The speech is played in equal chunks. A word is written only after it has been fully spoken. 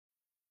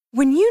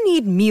When you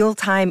need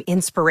mealtime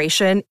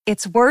inspiration,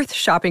 it's worth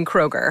shopping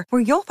Kroger,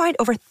 where you'll find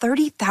over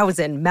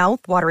 30,000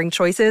 mouth-watering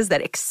choices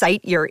that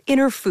excite your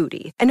inner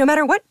foodie. And no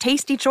matter what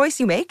tasty choice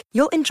you make,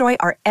 you'll enjoy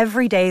our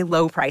everyday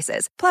low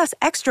prices, plus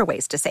extra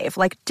ways to save,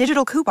 like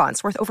digital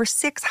coupons worth over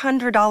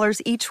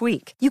 $600 each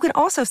week. You can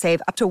also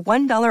save up to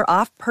 $1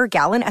 off per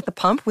gallon at the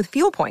pump with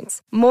fuel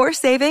points. More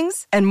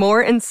savings and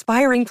more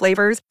inspiring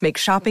flavors make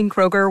shopping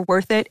Kroger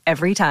worth it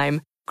every time.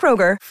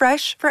 Kroger,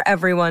 fresh for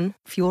everyone.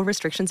 Fuel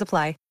restrictions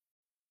apply.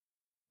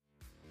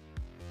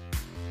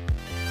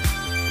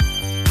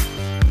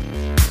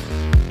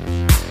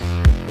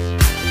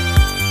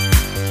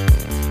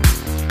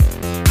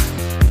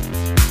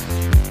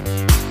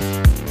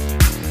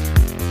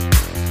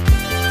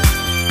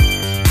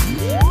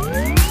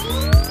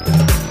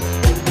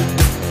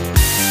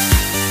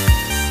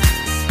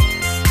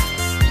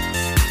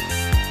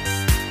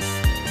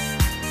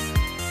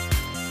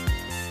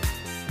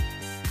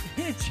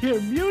 Your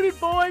muted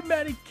boy,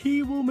 Matty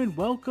Kiwoom,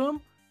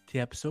 welcome to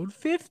episode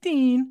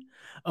 15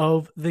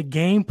 of the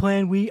Game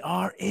Plan. We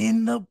are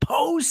in the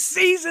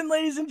postseason,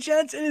 ladies and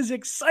gents. It is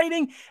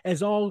exciting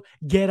as all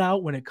get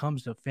out when it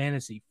comes to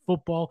fantasy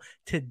football.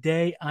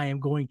 Today, I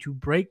am going to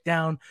break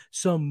down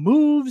some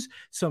moves,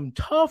 some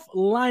tough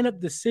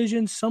lineup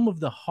decisions, some of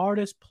the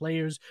hardest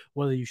players,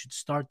 whether you should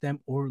start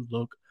them or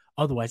look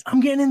otherwise.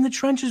 I'm getting in the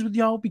trenches with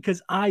y'all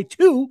because I,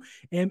 too,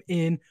 am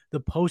in the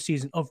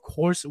postseason. Of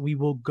course, we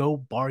will go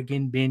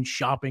bargain bin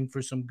shopping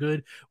for some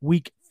good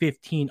Week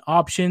 15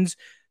 options.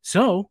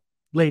 So,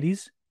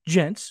 ladies,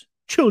 gents,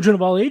 children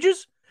of all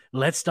ages,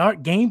 let's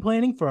start game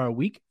planning for our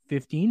Week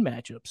 15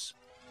 matchups.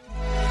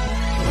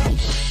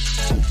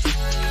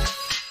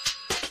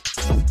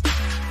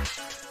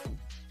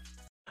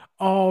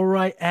 All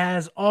right,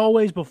 as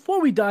always,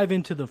 before we dive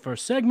into the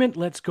first segment,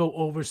 let's go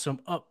over some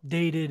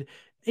updated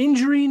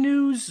injury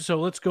news. So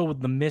let's go with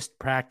the missed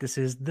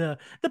practices, the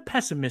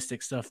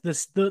pessimistic stuff, the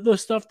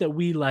stuff that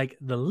we like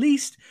the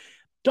least.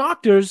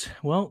 Doctors,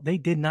 well, they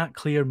did not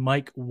clear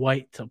Mike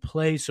White to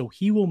play, so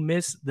he will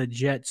miss the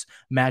Jets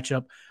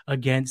matchup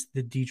against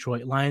the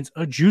Detroit Lions,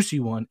 a juicy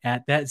one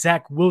at that.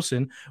 Zach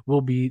Wilson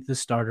will be the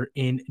starter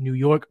in New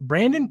York.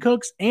 Brandon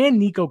Cooks and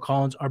Nico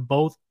Collins are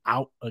both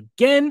out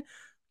again.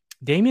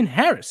 Damian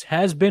Harris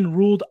has been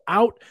ruled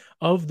out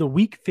of the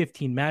Week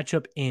 15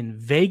 matchup in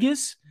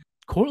Vegas.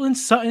 Courtland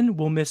Sutton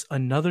will miss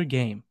another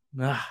game.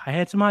 I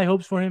had some high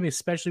hopes for him,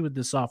 especially with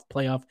the soft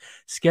playoff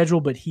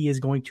schedule, but he is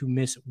going to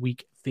miss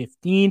Week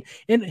 15.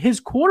 And his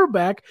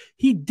quarterback,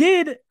 he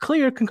did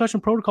clear concussion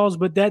protocols,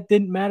 but that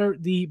didn't matter.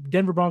 The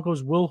Denver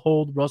Broncos will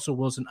hold Russell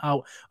Wilson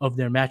out of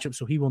their matchup,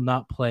 so he will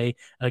not play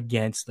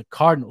against the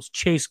Cardinals.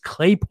 Chase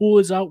Claypool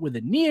is out with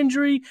a knee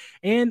injury,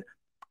 and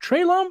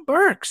Treylon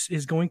Burks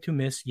is going to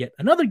miss yet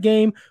another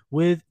game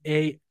with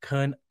a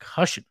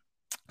concussion.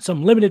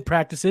 Some limited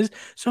practices.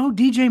 So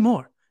DJ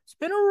Moore, it's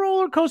been a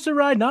roller coaster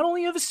ride, not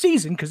only of a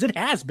season, because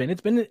it's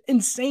been an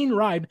insane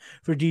ride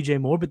for DJ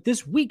Moore, but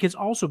this week has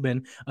also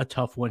been a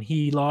tough one.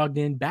 He logged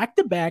in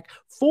back-to-back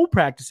full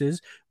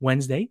practices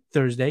Wednesday,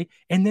 Thursday,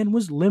 and then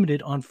was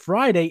limited on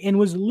Friday and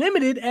was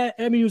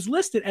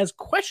listed as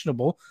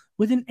questionable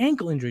with an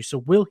ankle injury. So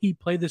will he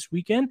play this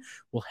weekend?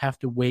 We'll have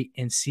to wait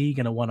and see.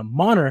 Going to want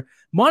to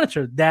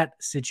monitor that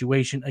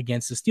situation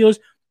against the Steelers.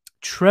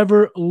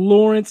 Trevor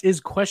Lawrence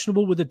is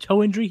questionable with a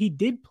toe injury. He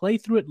did play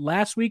through it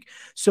last week,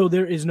 so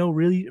there is no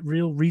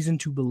real reason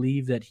to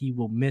believe that he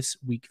will miss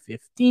Week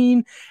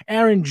 15.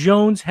 Aaron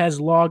Jones has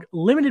logged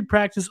limited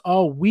practice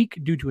all week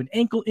due to an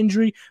ankle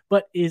injury,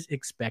 but is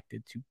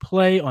expected to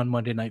play on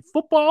Monday Night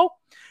Football.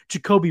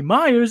 Jacoby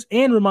Myers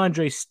and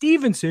Ramondre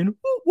Stevenson,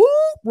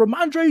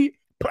 Ramondre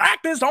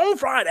practice on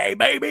Friday,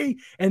 baby.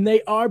 And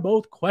they are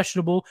both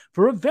questionable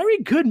for a very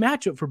good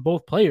matchup for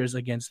both players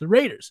against the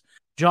Raiders.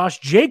 Josh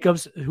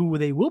Jacobs, who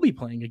they will be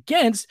playing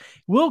against,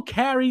 will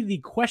carry the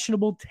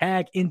questionable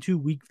tag into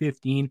Week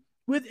 15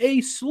 with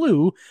a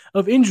slew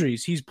of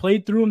injuries. He's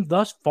played through them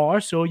thus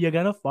far, so you're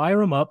going to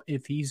fire him up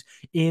if he's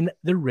in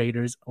the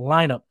Raiders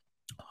lineup.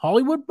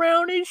 Hollywood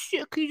Brown is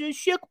sick. He's a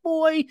sick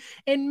boy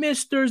and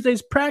missed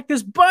Thursday's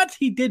practice, but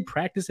he did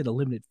practice in a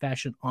limited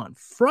fashion on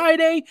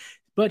Friday.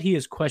 But he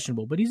is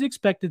questionable, but he's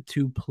expected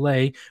to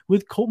play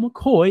with Colt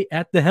McCoy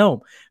at the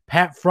helm.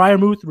 Pat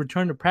Freiermuth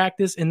returned to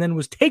practice and then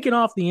was taken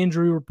off the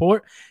injury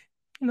report.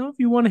 You know, if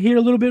you want to hear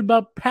a little bit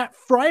about Pat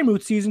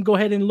Freiermuth's season, go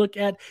ahead and look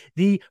at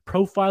the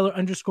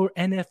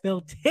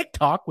profiler_NFL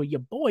TikTok where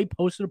your boy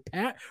posted a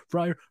Pat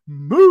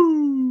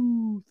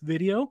Freiermuth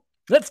video.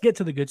 Let's get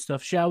to the good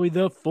stuff, shall we?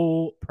 The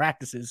full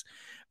practices.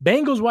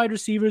 Bengals wide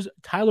receivers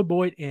Tyler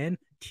Boyd and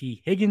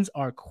T. Higgins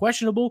are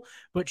questionable,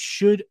 but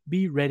should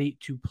be ready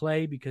to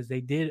play because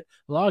they did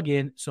log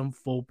in some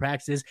full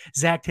practices.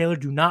 Zach Taylor,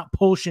 do not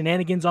pull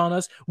shenanigans on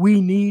us. We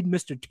need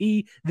Mr.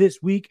 T this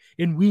week,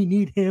 and we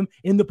need him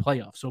in the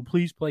playoffs. So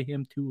please play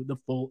him to the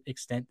full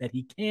extent that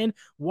he can.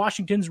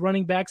 Washington's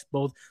running backs,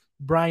 both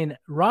Brian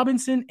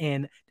Robinson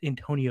and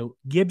Antonio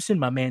Gibson,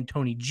 my man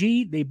Tony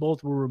G, they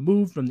both were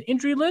removed from the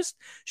injury list.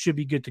 Should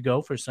be good to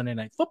go for Sunday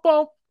Night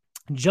Football.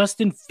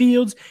 Justin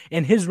Fields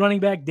and his running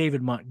back,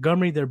 David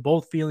Montgomery, they're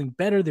both feeling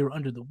better. They were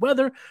under the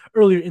weather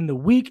earlier in the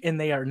week, and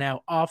they are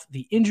now off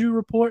the injury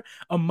report.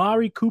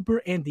 Amari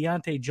Cooper and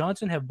Deontay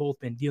Johnson have both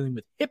been dealing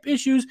with hip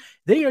issues.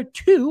 They are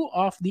 2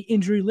 off the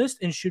injury list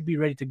and should be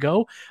ready to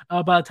go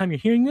by the time you're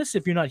hearing this.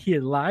 If you're not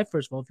here live,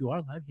 first of all, if you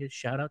are live, here's a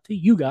shout out to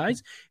you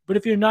guys. But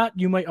if you're not,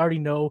 you might already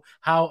know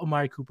how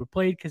Amari Cooper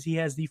played because he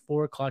has the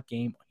 4 o'clock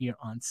game here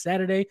on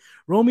Saturday.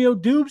 Romeo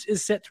Doubs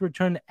is set to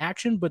return to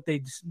action, but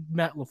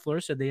Matt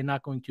LaFleur said they are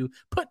not going to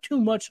put too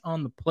much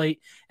on the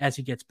plate as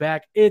he gets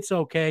back. It's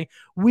okay.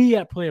 We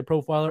at Player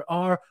Profiler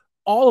are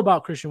all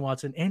about Christian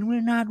Watson, and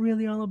we're not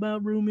really all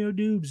about Romeo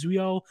Doubs. We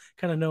all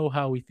kind of know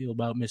how we feel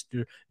about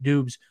Mr.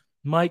 Doubs.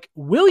 Mike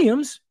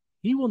Williams,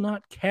 he will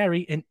not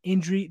carry an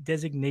injury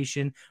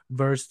designation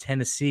versus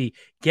Tennessee.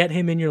 Get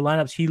him in your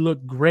lineups. He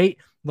looked great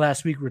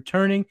last week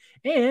returning,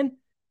 and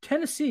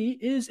Tennessee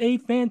is a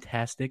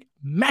fantastic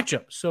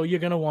matchup, so you're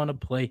going to want to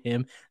play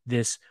him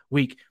this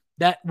week.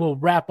 That will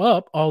wrap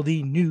up all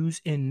the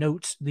news and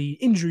notes, the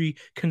injury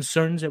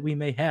concerns that we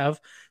may have.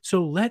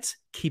 So let's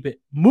keep it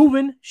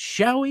moving,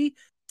 shall we?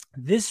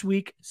 This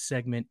week's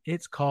segment,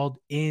 it's called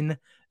In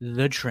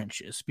the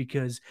Trenches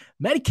because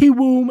Matty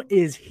Kiwoom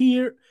is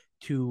here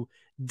to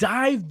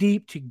dive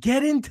deep, to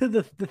get into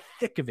the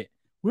thick of it.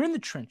 We're in the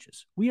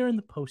trenches. We are in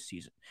the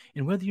postseason.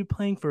 And whether you're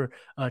playing for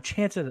a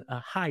chance at a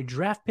high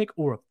draft pick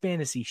or a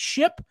fantasy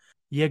ship,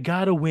 you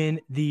got to win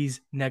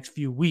these next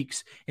few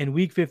weeks. In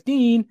week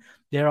 15,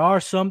 there are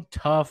some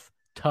tough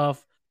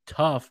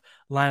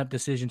lineup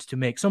decisions to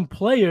make. Some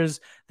players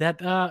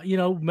that,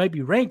 might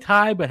be ranked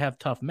high but have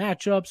tough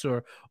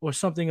matchups or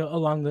something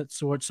along that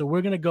sort. So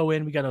we're going to go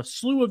in. We got a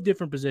slew of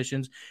different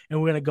positions, and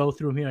we're going to go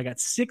through them here. I got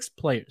 6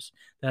 players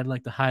that I'd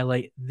like to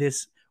highlight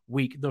this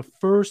week. The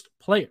first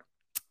player,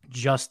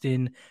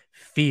 Justin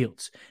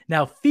Fields.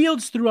 Now,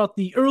 Fields throughout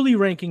the early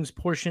rankings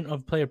portion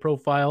of Player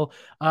Profile,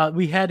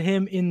 we had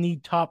him in the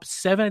top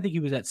 7. I think he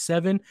was at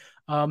 7.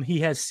 He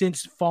has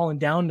since fallen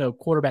down to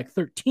quarterback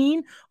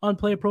 13 on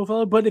Player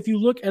Profile. But if you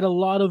look at a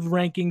lot of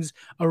rankings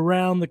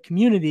around the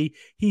community,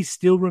 he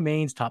still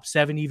remains top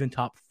 7, even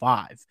top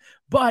 5.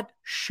 But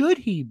should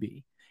he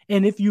be?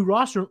 And if you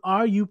roster him,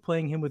 are you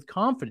playing him with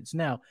confidence?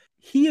 Now,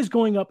 he is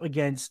going up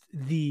against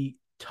the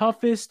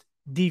toughest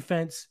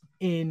defense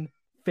in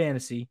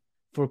fantasy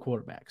for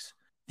quarterbacks.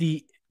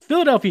 The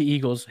Philadelphia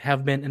Eagles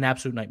have been an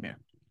absolute nightmare.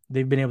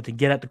 They've been able to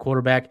get at the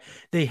quarterback.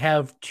 They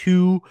have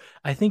 2,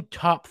 I think,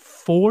 top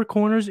 4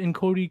 corners in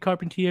Cody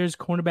Carpentier's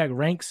cornerback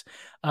ranks.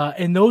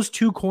 And those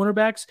 2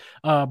 cornerbacks,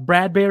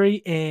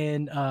 Bradbury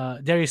and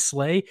Darius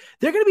Slay,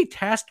 they're going to be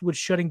tasked with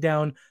shutting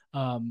down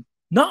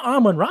not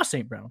Amon-Ra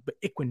St. Brown, but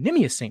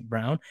Equanimeous St.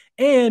 Brown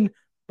and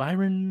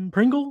Byron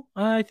Pringle,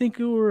 I think,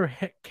 or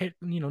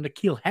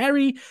N'Keal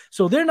Harry.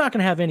 So they're not going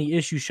to have any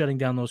issues shutting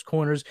down those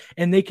corners,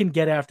 and they can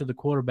get after the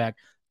quarterback.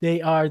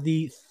 They are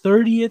the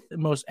 30th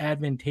most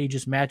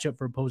advantageous matchup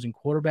for opposing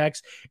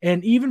quarterbacks.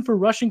 And even for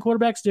rushing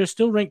quarterbacks, they're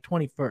still ranked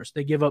 21st.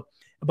 They give up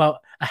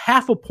about a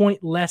half a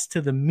point less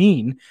to the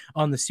mean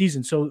on the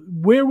season. So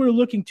where we're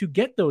looking to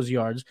get those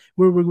yards,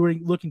 where we're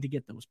looking to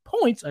get those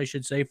points, I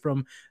should say,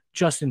 from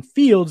Justin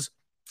Fields,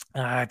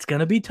 it's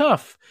going to be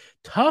tough.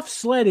 Tough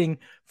sledding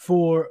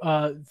for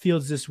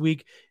Fields this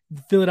week.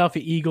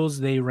 Philadelphia Eagles,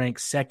 they rank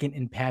 2nd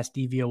in pass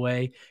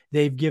DVOA.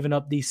 They've given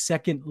up the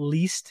 2nd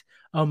least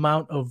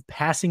amount of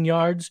passing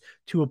yards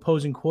to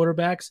opposing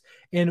quarterbacks.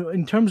 And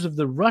in terms of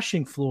the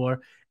rushing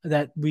floor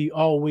that we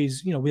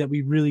always, that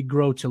we really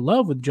grow to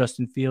love with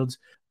Justin Fields,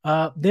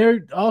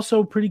 they're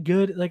also pretty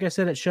good, like I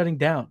said, at shutting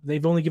down.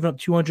 They've only given up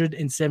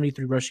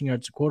 273 rushing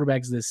yards to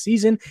quarterbacks this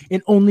season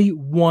and only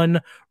 1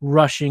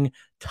 rushing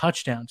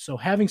touchdown. So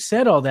having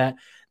said all that,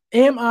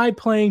 am I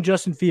playing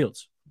Justin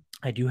Fields?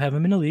 I do have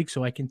him in a league,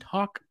 so I can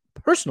talk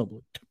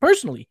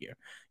personally here.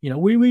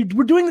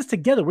 We're doing this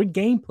together. We're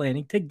game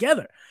planning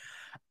together.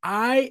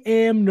 I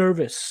am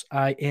nervous.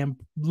 I am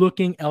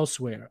looking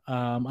elsewhere.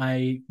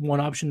 One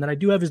option that I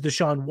do have is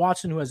Deshaun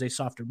Watson, who has a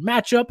softer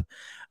matchup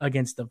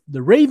against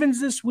the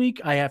Ravens this week.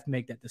 I have to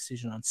make that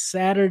decision on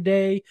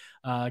Saturday.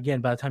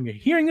 Again, by the time you're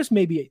hearing this,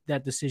 maybe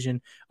that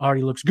decision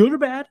already looks good or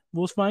bad.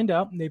 We'll find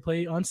out. They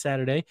play on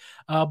Saturday.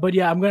 But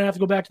yeah, I'm going to have to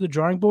go back to the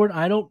drawing board.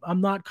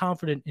 I'm not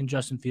confident in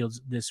Justin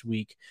Fields this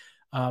week.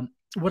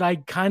 What I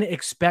kind of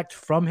expect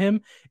from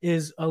him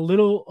is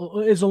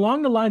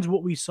along the lines of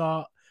what we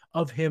saw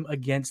of him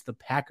against the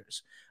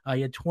Packers. He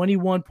had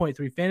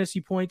 21.3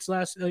 fantasy points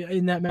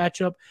in that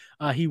matchup.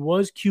 He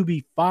was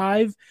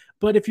QB5,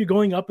 but if you're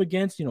going up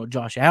against,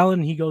 Josh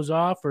Allen, he goes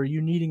off, or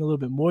you're needing a little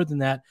bit more than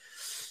that,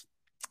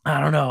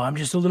 I don't know. I'm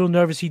just a little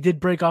nervous. He did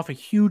break off a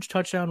huge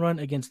touchdown run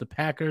against the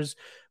Packers,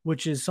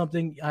 which is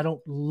something I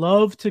don't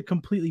love to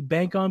completely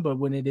bank on, but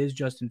when it is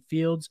Justin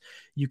Fields,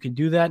 you can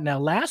do that. Now,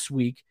 last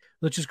week,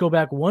 let's just go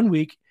back 1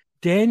 week,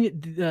 Danny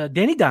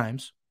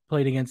Dimes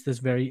played against this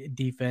very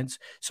defense.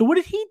 So what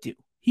did he do?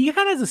 He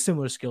kind of has a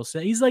similar skill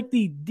set. He's like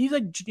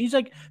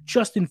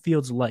Justin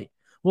Fields light.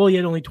 Well, he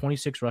had only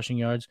 26 rushing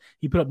yards.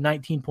 He put up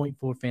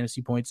 19.4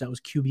 fantasy points. That was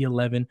QB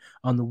 11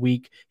 on the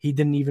week. He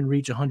didn't even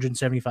reach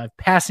 175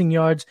 passing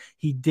yards.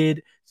 He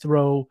did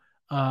throw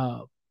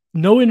no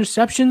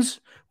interceptions,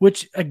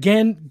 which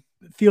again,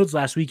 Fields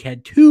last week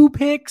had 2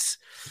 picks.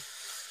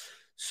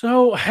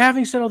 So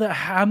having said all that,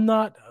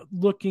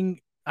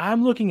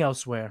 I'm looking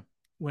elsewhere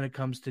when it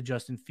comes to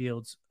Justin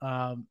Fields.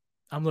 I'm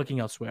looking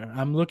elsewhere.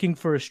 I'm looking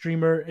for a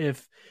streamer.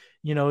 If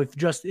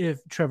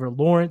Trevor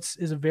Lawrence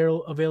is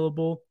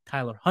available,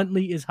 Tyler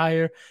Huntley is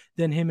higher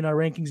than him in our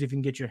rankings. If you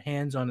can get your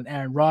hands on an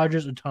Aaron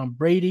Rodgers or Tom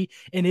Brady,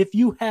 and if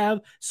you have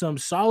some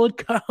solid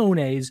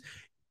cojones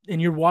and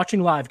you're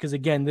watching live, because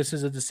again, this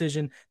is a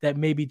decision that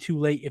may be too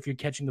late if you're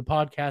catching the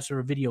podcast or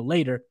a video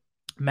later.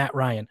 Matt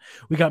Ryan.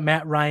 We got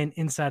Matt Ryan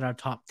inside our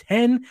top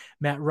 10.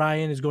 Matt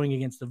Ryan is going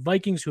against the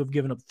Vikings, who have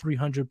given up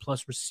 300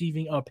 plus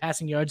receiving or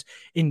passing yards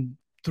in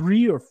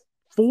 3 or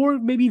 4,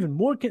 maybe even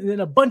more than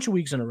a bunch of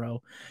weeks in a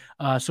row.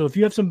 So if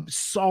you have some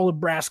solid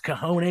brass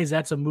cojones,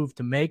 that's a move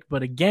to make.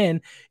 But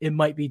again, it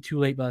might be too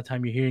late by the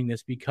time you're hearing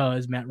this,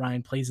 because Matt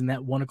Ryan plays in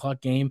that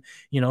 1:00 game,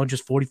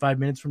 just 45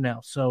 minutes from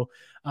now. So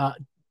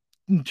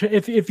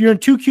if you're in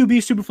 2 QB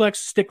Superflex,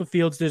 stick with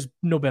Fields. There's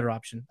no better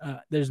option.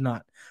 There's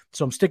not.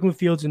 So I'm sticking with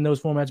Fields in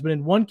those formats. But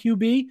in 1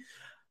 QB,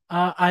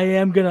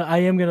 I'm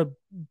gonna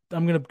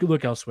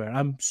look elsewhere.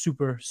 I'm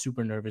super,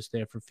 super nervous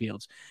there for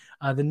Fields.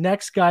 The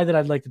next guy that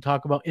I'd like to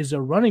talk about is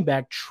a running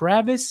back,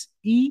 Travis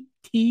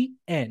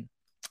Etienne.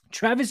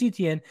 Travis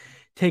Etienne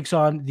takes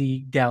on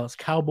the Dallas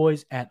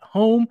Cowboys at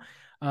home.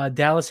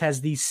 Dallas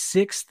has the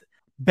 6th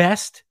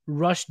best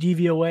rush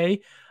DVOA,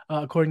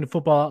 according to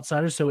Football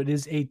Outsiders, so it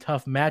is a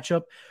tough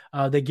matchup.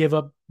 They give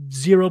up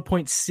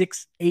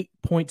 0.68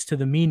 points to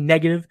the mean,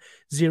 negative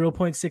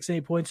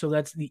 0.68 points, so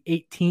that's the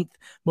 18th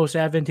most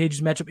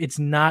advantageous matchup. It's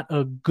not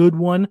a good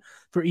one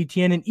for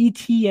Etienne, and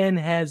Etienne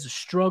has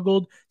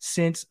struggled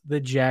since the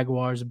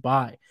Jaguars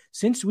bye.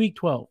 Since week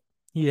 12,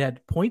 he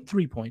had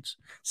 0.3 points,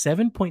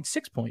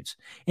 7.6 points,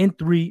 and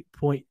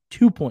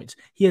 3.2 points.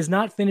 He has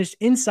not finished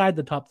inside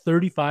the top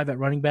 35 at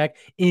running back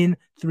in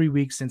 3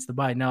 weeks since the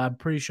bye. Now, I'm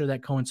pretty sure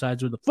that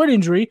coincides with a foot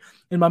injury,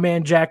 and my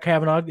man Jack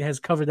Kavanaugh has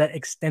covered that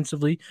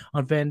extensively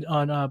on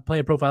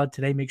Player Profile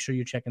today. Make sure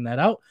you're checking that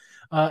out.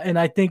 And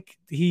I think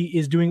he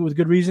is doing it with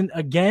good reason.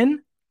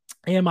 Again,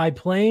 am I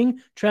playing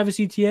Travis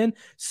Etienne?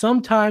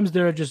 Sometimes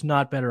there are just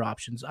not better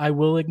options. I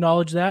will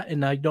acknowledge that,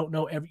 and I don't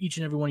know each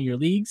and every one of your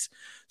leagues.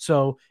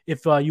 So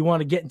if you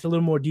want to get into a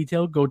little more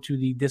detail, go to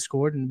the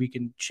Discord and we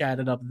can chat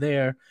it up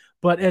there.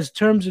 But as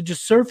terms of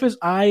just surface,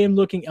 I am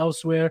looking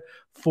elsewhere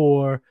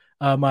for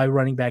my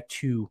running back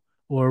 2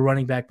 or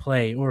running back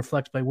play or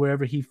flex play,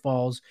 wherever he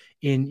falls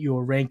in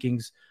your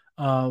rankings,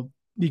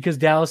 because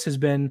Dallas has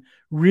been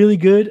really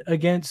good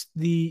against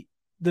the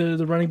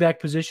running back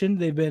position.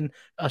 They've been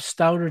a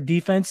stouter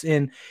defense,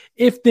 and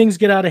if things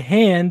get out of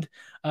hand,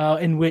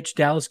 in which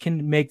Dallas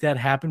can make that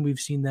happen, we've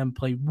seen them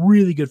play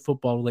really good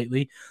football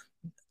lately.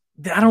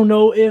 I don't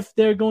know if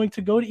they're going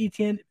to go to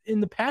Etienne in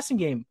the passing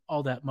game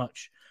all that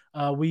much.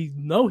 We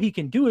know he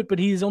can do it, but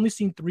he's only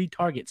seen 3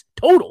 targets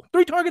total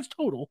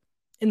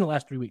in the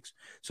last 3 weeks.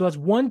 So that's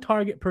 1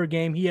 target per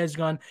game. He has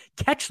gone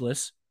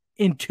catchless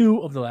in 2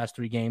 of the last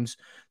 3 games.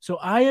 So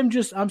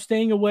I'm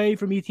staying away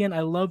from Etienne.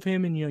 I love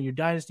him in your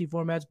dynasty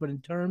formats, but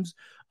in terms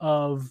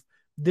of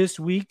this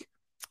week,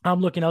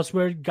 I'm looking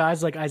elsewhere.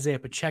 Guys like Isaiah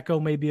Pacheco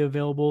may be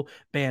available.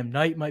 Bam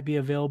Knight might be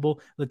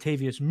available.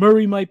 Latavius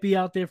Murray might be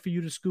out there for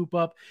you to scoop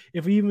up.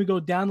 If we even go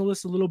down the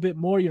list a little bit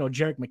more,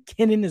 Jerick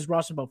McKinnon is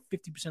rostered about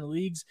 50% of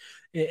leagues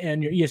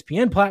and your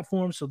ESPN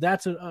platform. So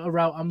that's a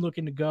route I'm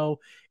looking to go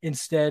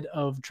instead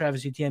of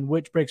Travis Etienne,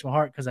 which breaks my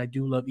heart because I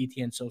do love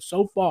Etienne.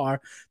 So far,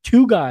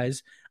 2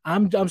 guys,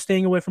 I'm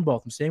staying away from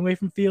both. I'm staying away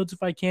from Fields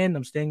if I can.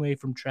 I'm staying away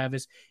from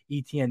Travis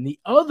Etienne.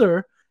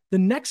 The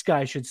next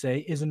guy, I should say,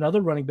 is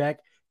another running back,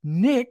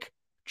 Nick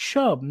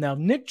Chubb. Now,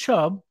 Nick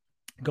Chubb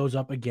goes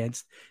up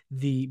against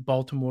the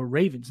Baltimore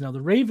Ravens. Now,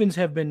 the Ravens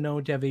have been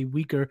known to have a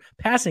weaker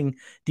passing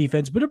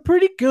defense, but a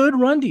pretty good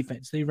run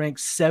defense. They rank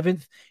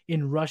 7th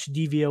in rush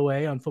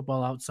DVOA on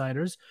Football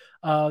Outsiders.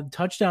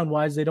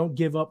 Touchdown-wise, they don't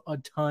give up a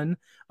ton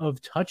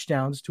of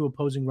touchdowns to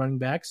opposing running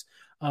backs.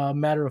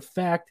 Matter of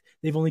fact,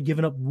 they've only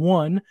given up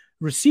 1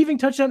 receiving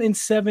touchdown in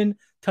 7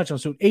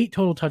 touchdowns, so 8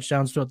 total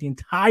touchdowns throughout the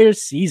entire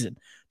season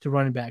to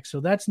running back. So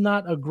that's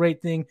not a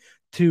great thing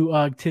to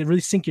really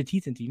sink your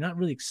teeth into. You're not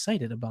really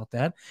excited about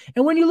that.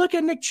 And when you look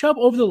at Nick Chubb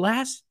over the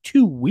last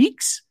 2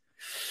 weeks,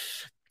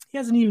 he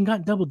hasn't even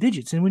gotten double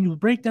digits. And when you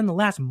break down the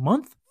last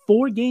month,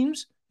 4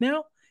 games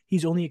now,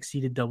 he's only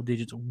exceeded double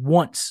digits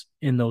once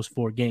in those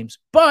 4 games.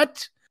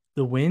 But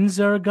the winds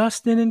are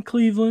gusting in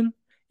Cleveland.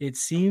 It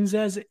seems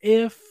as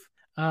if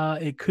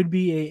it could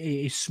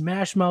be a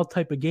smash mouth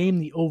type of game.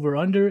 The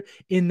over-under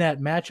in that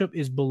matchup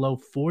is below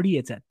 40.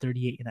 It's at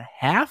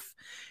 38.5.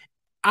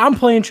 I'm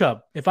playing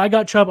Chubb. If I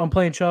got Chubb, I'm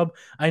playing Chubb.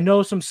 I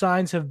know some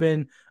signs have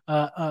been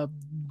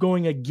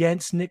going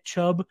against Nick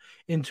Chubb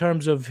in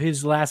terms of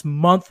his last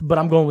month, but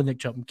I'm going with Nick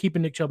Chubb. I'm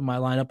keeping Nick Chubb in my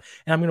lineup,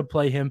 and I'm going to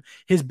play him.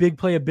 His big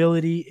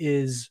playability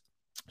is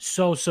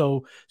So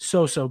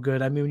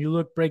good. I mean, when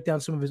you break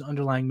down some of his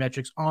underlying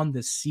metrics on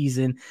this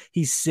season,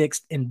 he's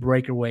sixth in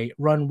breakaway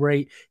run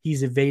rate.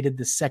 He's evaded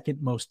the second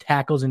most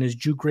tackles, and his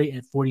juke rate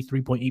at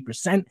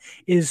 43.8%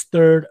 is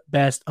third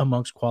best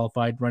amongst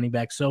qualified running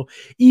backs. So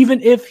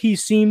even if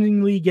he's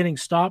seemingly getting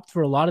stopped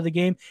for a lot of the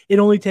game, it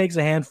only takes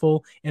a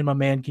handful, and my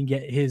man can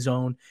get his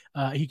own.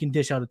 He can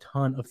dish out a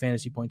ton of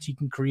fantasy points. He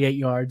can create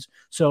yards.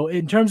 So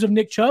in terms of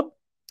Nick Chubb,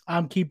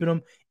 I'm keeping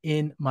him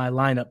in my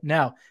lineup.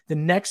 Now, the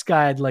next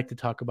guy I'd like to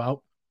talk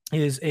about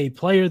is a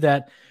player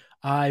that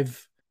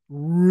I've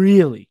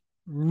really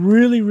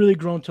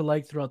grown to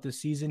like throughout the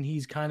season.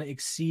 He's kind of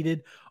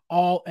exceeded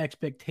all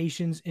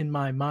expectations in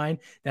my mind.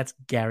 That's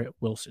Garrett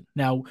Wilson.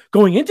 Now,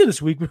 going into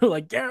this week, we were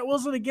like, Garrett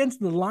Wilson against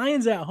the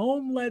Lions at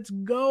home. Let's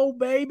go,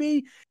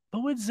 baby.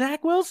 But with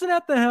Zach Wilson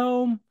at the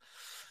helm,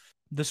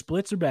 the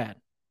splits are bad.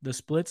 The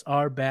splits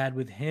are bad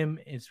with him.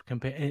 It's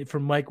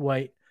from Mike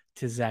White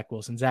to Zach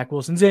Wilson. Zach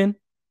Wilson's in.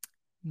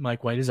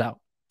 Mike White is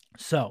out.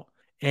 So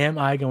am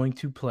I going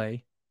to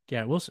play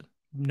Garrett Wilson?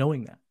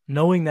 Knowing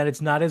that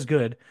it's not as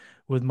good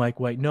with Mike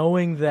White,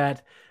 knowing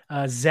that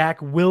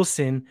Zach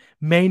Wilson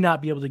may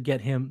not be able to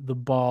get him the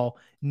ball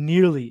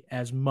nearly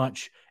as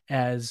much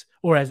as,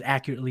 or as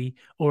accurately,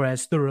 or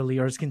as thoroughly,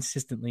 or as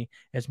consistently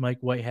as Mike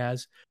White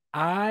has.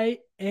 I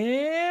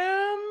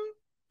am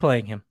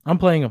playing him. I'm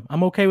playing him.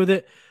 I'm okay with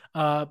it.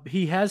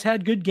 He has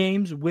had good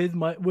games with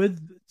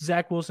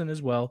Zach Wilson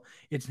as well.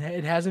 It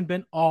hasn't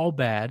been all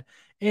bad.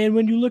 And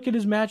when you look at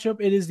his matchup,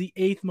 it is the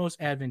 8th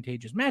most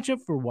advantageous matchup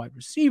for wide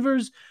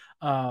receivers.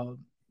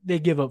 They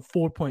give up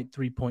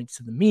 4.3 points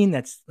to the mean.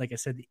 That's, like I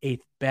said, the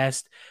 8th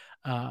best.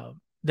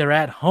 They're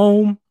at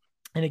home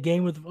in a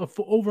game with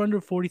over under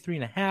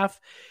 43.5.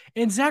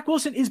 And Zach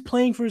Wilson is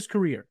playing for his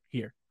career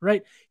here,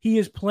 right? He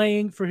is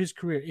playing for his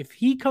career. If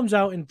he comes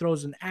out and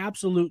throws an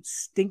absolute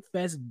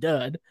stinkfest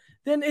dud,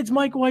 then it's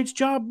Mike White's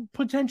job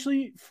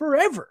potentially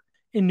forever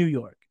in New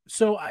York.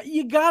 So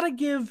you got to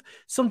give,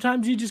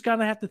 sometimes you just got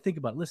to have to think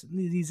about it. Listen,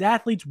 these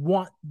athletes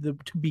want to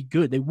be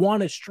good. They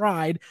want to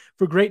stride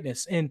for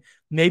greatness. And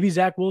maybe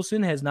Zach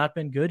Wilson has not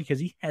been good because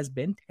he has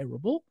been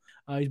terrible.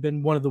 He's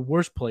been one of the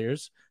worst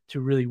players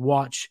to really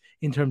watch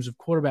in terms of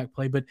quarterback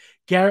play. But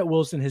Garrett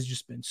Wilson has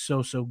just been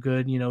so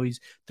good. You know, he's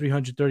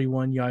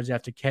 331 yards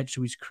after catch,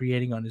 so he's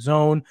creating on his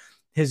own.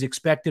 His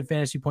expected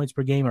fantasy points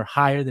per game are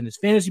higher than his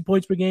fantasy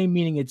points per game,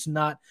 meaning it's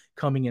not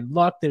coming in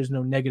luck. There's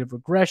no negative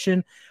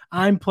regression.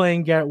 I'm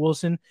playing Garrett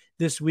Wilson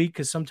this week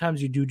because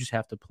sometimes you do just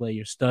have to play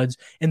your studs,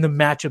 and the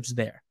matchup's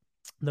there.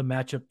 The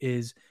matchup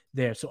is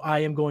there. So I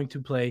am going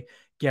to play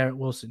Garrett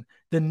Wilson.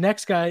 The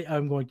next guy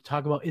I'm going to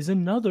talk about is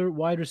another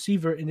wide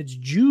receiver, and it's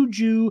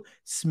Juju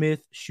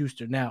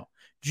Smith-Schuster. Now,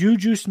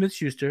 Juju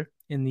Smith-Schuster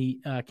and the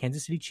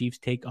Kansas City Chiefs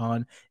take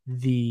on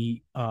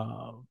the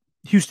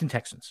Houston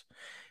Texans.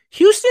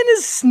 Houston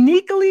is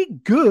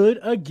sneakily good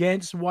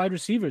against wide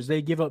receivers.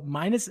 They give up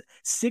minus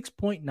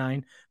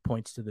 6.9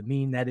 points to the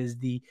mean. That is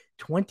the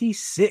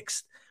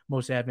 26th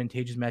most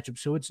advantageous matchup.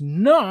 So it's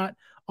not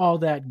all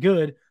that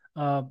good.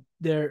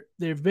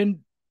 They've been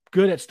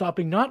good at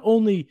stopping not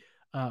only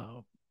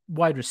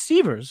wide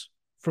receivers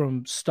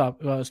from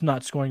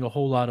not scoring a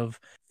whole lot of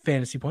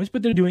fantasy points,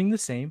 but they're doing the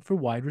same for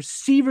wide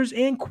receivers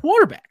and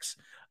quarterbacks.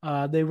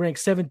 They rank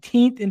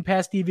 17th in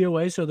pass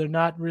DVOA, so they're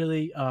not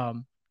really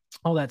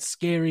all that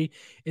scary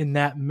in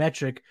that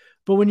metric.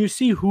 But when you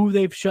see who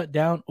they've shut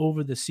down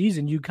over the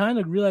season, you kind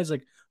of realize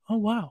like, oh,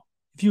 wow.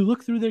 If you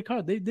look through their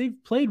card, they've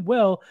played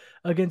well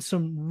against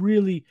some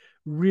really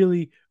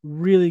good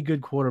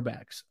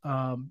quarterbacks.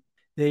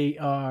 They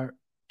are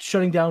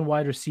shutting down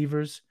wide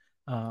receivers.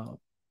 Juju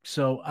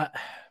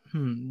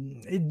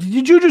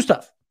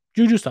stuff.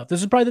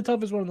 This is probably the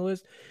toughest one on the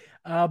list.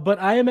 But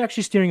I am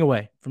actually steering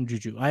away from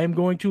Juju. I am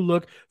going to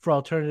look for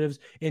alternatives,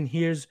 and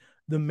here's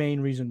the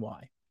main reason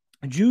why.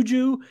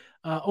 Juju,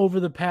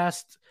 over the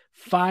past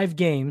 5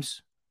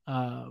 games,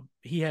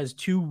 he has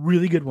 2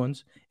 really good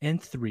ones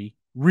and 3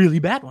 really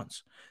bad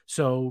ones.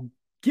 So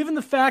given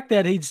the fact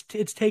that it's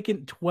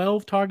taken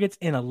 12 targets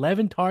and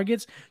 11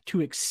 targets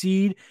to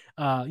exceed,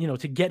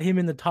 to get him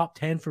in the top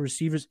 10 for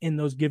receivers in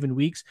those given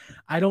weeks,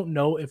 I don't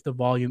know if the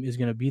volume is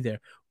going to be there.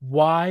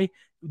 Why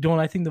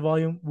don't I think the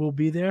volume will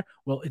be there?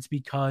 Well, it's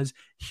because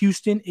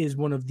Houston is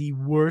one of the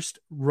worst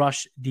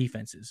rush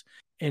defenses.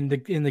 In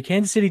the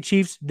Kansas City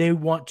Chiefs, they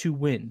want to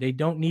win. They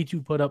don't need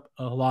to put up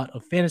a lot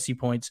of fantasy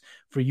points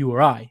for you or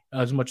I,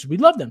 as much as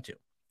we'd love them to.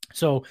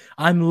 So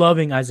I'm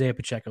loving Isaiah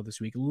Pacheco this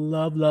week.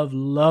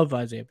 Love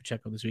Isaiah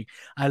Pacheco this week.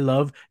 I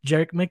love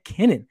Jerick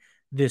McKinnon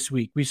this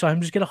week. We saw him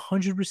just get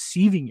 100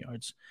 receiving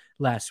yards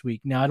last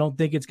week. Now, I don't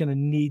think it's going to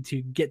need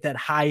to get that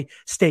high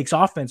stakes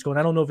offense going.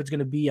 I don't know if it's going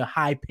to be a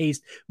high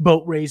paced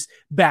boat race,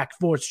 back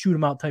forth, shoot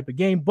 'em out type of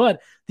game, but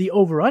the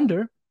over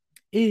under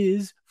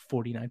is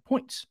 49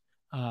 points.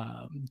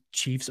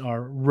 Chiefs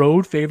are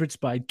road favorites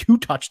by 2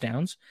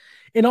 touchdowns.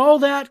 And all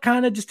that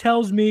kind of just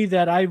tells me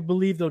that I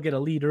believe they'll get a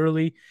lead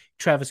early.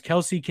 Travis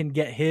Kelce can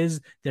get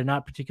his. They're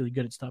not particularly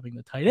good at stopping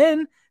the tight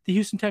end. The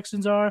Houston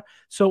Texans are.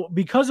 So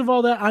because of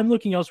all that, I'm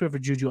looking elsewhere for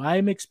Juju. I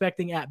am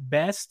expecting at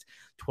best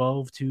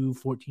 12 to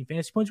 14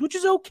 fantasy points, which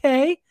is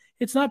okay.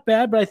 It's not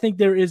bad, but I think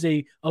there is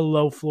a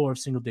low floor of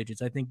single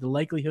digits. I think the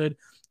likelihood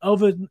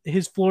of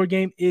his floor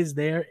game is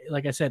there.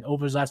 Like I said,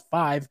 over his last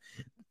 5,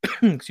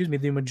 excuse me,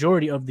 the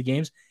majority of the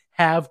games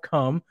have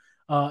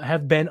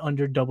been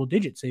under double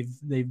digits.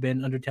 They've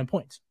been under 10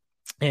 points.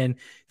 And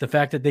the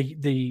fact that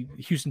the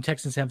Houston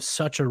Texans have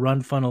such a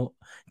run funnel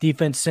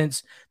defense,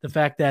 since the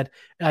fact that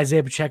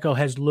Isaiah Pacheco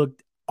has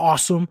looked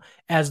awesome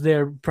as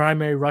their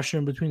primary rusher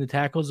in between the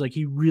tackles. Like,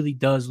 he really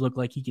does look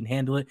like he can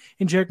handle it.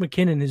 And Jerick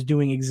McKinnon is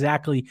doing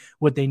exactly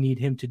what they need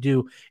him to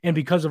do. And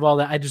because of all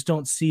that, I just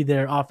don't see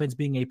their offense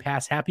being a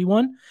pass happy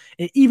one.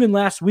 And even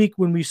last week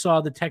when we saw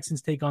the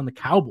Texans take on the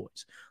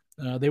Cowboys,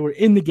 they were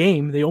in the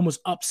game. They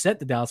almost upset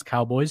the Dallas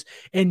Cowboys,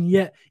 and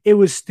yet it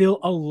was still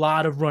a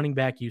lot of running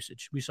back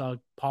usage. We saw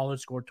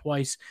Pollard score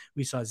twice.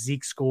 We saw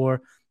Zeke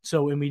score.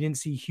 And we didn't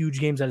see huge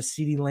games out of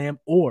CeeDee Lamb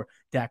or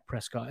Dak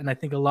Prescott. And I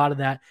think a lot of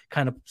that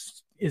kind of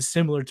is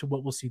similar to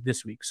what we'll see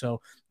this week.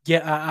 So,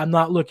 yeah, I'm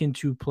not looking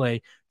to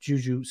play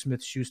Juju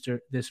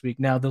Smith-Schuster this week.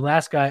 Now, the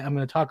last guy I'm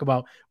going to talk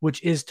about,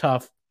 which is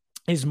tough,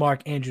 is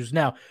Mark Andrews.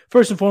 Now,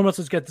 first and foremost,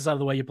 let's get this out of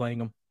the way. You're playing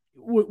him.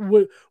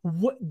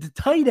 What the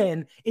tight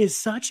end is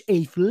such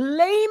a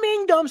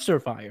flaming dumpster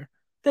fire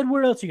that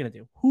what else are you going to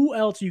do? Who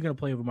else are you going to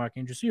play over Mark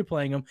Andrews? So you're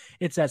playing him.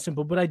 It's that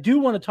simple. But I do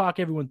want to talk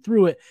everyone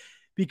through it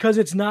because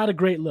it's not a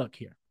great look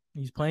here.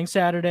 He's playing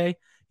Saturday.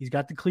 He's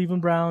got the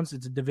Cleveland Browns.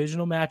 It's a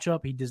divisional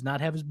matchup. He does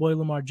not have his boy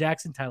Lamar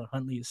Jackson. Tyler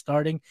Huntley is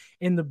starting.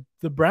 And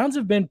the Browns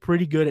have been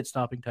pretty good at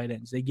stopping tight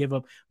ends. They give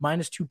up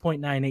minus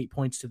 2.98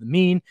 points to the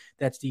mean.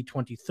 That's the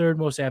 23rd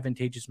most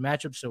advantageous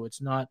matchup, so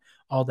it's not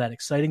all that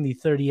exciting. The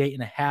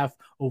 38.5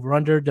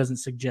 over-under doesn't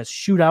suggest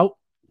shootout,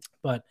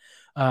 but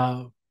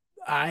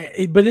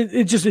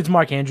it's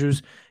Mark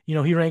Andrews.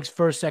 He ranks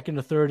first, second,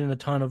 or third in a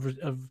ton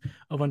of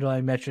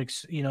underlying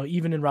metrics.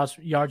 Even in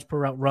yards per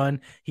route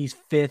run, he's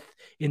 5th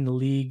in the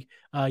league.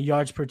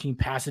 Yards per team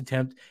pass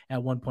attempt at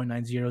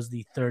 1.90 is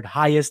the 3rd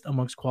highest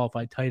amongst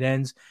qualified tight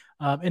ends.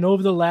 And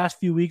over the last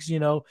few weeks,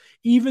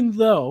 even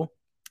though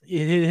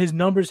his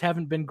numbers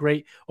haven't been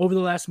great, over the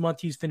last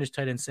month, he's finished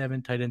tight end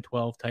 7, tight end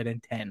 12, tight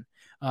end 10.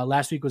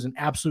 Last week was an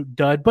absolute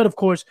dud. But, of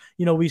course,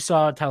 we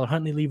saw Tyler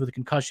Huntley leave with a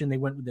concussion. They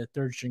went with their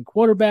 3rd-string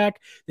quarterback.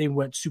 They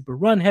went super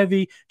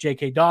run-heavy.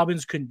 J.K.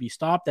 Dobbins couldn't be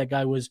stopped. That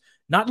guy was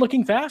not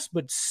looking fast,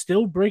 but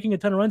still breaking a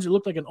ton of runs. It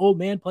looked like an old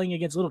man playing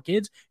against little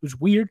kids. It was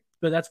weird,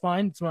 but that's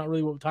fine. It's not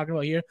really what we're talking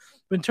about here.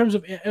 But in terms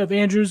of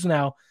Andrews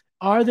now,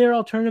 are there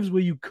alternatives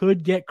where you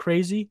could get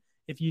crazy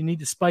if you need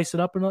to spice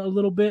it up a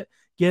little bit,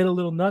 get a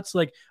little nuts,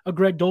 like a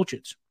Greg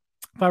Dulcich?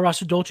 If I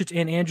roster Dulcich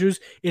and Andrews,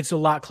 it's a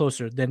lot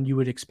closer than you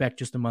would expect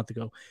just a month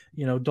ago.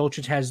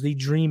 Dulcich has the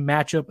dream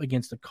matchup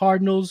against the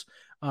Cardinals.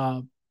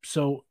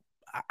 So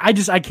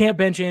I can't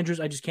bench Andrews.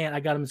 I just can't. I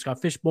got him in Scott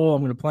Fishbowl.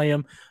 I'm going to play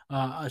him.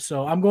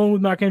 So I'm going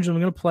with Mark Andrews.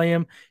 I'm going to play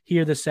him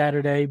here this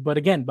Saturday. But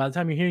again, by the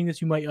time you're hearing this,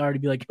 you might already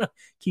be like,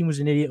 Keem was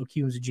an idiot or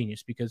Keem was a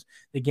genius, because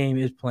the game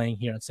is playing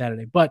here on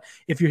Saturday. But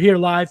if you're here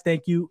live,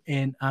 thank you.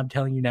 And I'm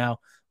telling you now,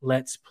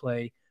 let's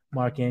play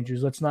Mark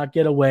Andrews. Let's not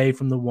get away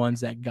from the ones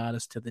that got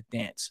us to the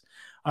dance.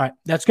 All right,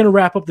 that's going to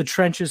wrap up the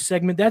trenches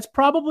segment. That's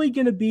probably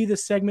going to be the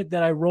segment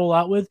that I roll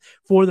out with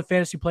for the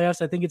fantasy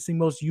playoffs. I think it's the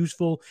most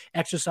useful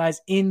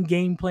exercise in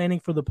game planning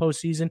for the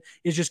postseason,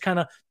 is just kind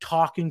of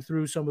talking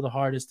through some of the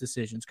hardest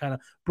decisions, kind of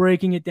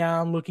breaking it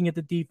down, looking at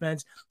the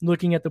defense,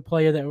 looking at the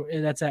player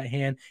that's at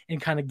hand,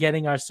 and kind of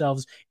getting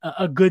ourselves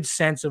a good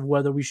sense of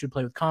whether we should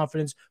play with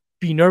confidence,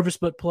 be nervous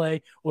but play,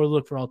 or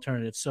look for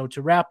alternatives. So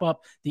to wrap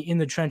up the In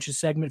the Trenches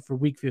segment for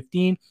Week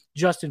 15,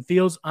 Justin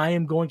Fields, I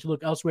am going to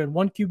look elsewhere in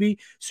 1 QB,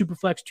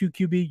 Superflex 2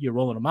 QB. You're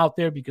rolling them out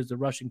there because the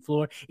rushing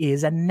floor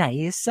is a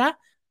nice.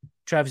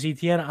 Travis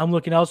Etienne, I'm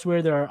looking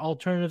elsewhere. There are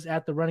alternatives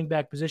at the running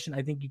back position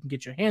I think you can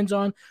get your hands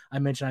on. I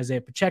mentioned Isaiah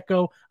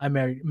Pacheco. I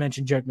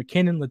mentioned Jerick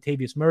McKinnon,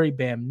 Latavius Murray,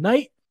 Bam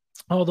Knight.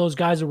 All those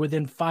guys are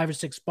within 5 or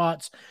 6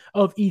 spots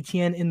of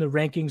ETN in the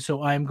rankings,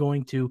 so I'm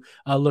going to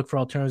look for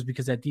alternatives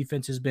because that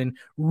defense has been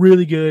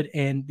really good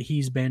and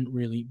he's been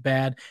really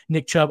bad.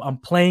 Nick Chubb, I'm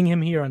playing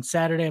him here on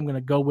Saturday. I'm going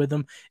to go with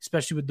him,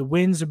 especially with the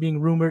wins are being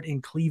rumored in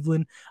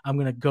Cleveland. I'm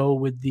going to go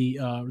with the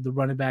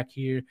running back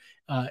here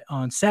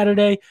on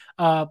Saturday.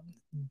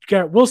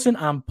 Garrett Wilson,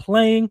 I'm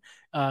playing.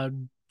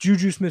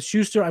 Juju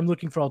Smith-Schuster, I'm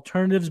looking for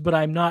alternatives, but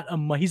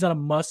he's not a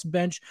must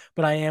bench,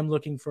 but I am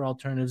looking for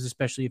alternatives,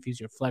 especially if he's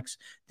your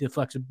the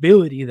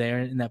flexibility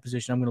there in that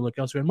position. I'm going to look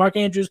elsewhere. Mark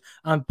Andrews,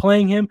 I'm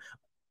playing him.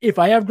 If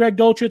I have Greg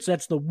Dulcich,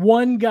 that's the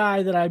one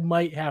guy that I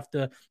might have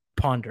to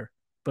ponder.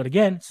 But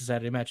again, it's a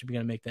Saturday matchup. You're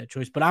going to make that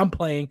choice. But I'm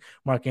playing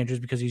Mark Andrews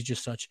because he's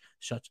just such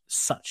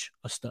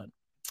a stud.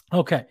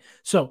 Okay,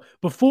 so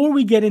before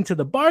we get into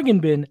the bargain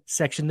bin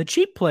section, the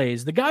cheap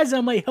plays, the guys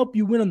that might help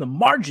you win on the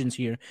margins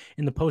here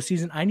in the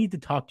postseason, I need to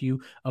talk to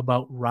you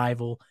about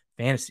Rival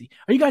fantasy.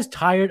 Are you guys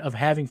tired of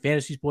having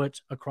fantasy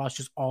sports across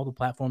just all the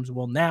platforms?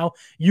 Well, now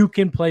you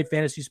can play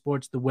fantasy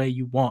sports the way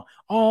you want,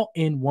 all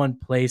in one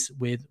place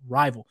with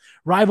Rival.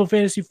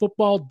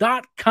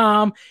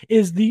 RivalFantasyFootball.com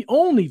is the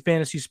only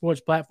fantasy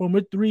sports platform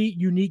with 3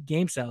 unique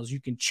game styles.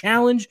 You can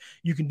challenge,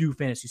 you can do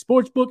fantasy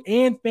sportsbook,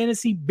 and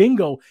fantasy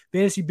bingo.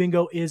 Fantasy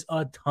bingo is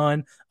a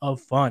ton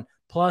of fun.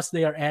 Plus,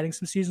 they are adding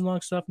some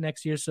season-long stuff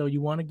next year, so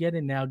you want to get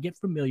in now, get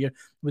familiar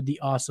with the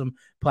awesome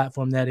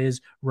platform that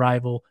is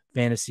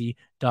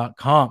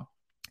RivalFantasy.com.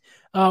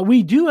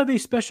 We do have a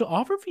special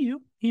offer for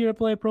you here at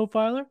Player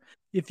Profiler.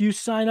 If you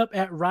sign up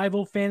at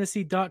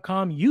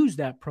RivalFantasy.com, use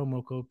that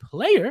promo code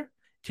PLAYER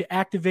to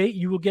activate.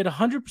 You will get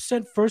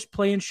 100% first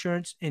play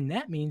insurance, and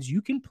that means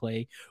you can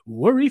play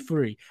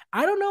worry-free.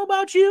 I don't know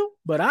about you,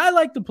 but I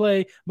like to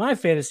play my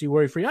fantasy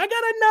worry-free. I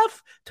got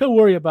enough to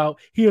worry about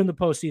here in the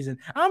postseason.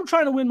 I'm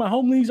trying to win my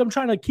home leagues. I'm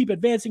trying to keep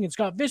advancing in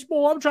Scott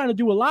Fishbowl. I'm trying to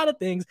do a lot of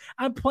things.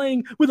 I'm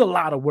playing with a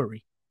lot of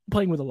worry.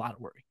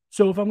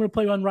 So if I'm going to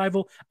play on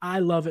Rival, I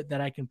love it that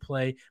I can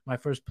play my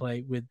first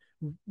play with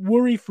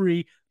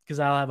worry-free because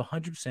I'll have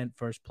 100%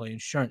 first play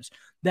insurance.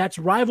 That's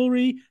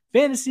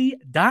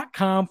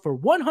RivalryFantasy.com for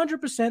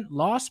 100%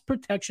 loss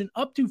protection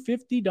up to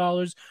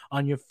 $50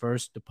 on your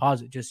first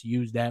deposit. Just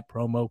use that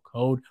promo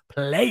code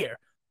PLAYER.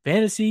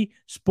 Fantasy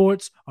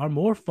sports are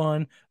more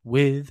fun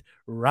with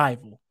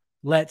Rival.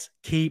 Let's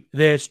keep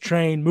this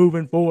train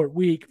moving forward.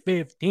 Week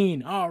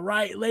 15. All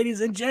right,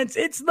 ladies and gents,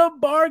 it's the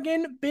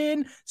bargain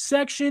bin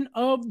section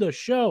of the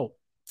show.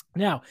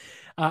 Now,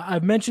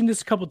 I've mentioned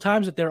this a couple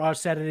times that there are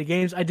Saturday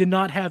games. I did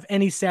not have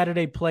any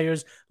Saturday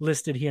players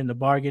listed here in the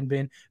bargain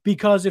bin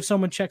because if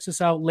someone checks us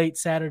out late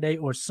Saturday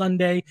or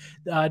Sunday,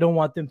 I don't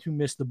want them to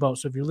miss the boat.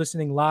 So if you're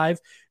listening live,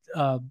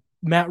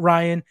 Matt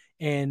Ryan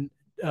and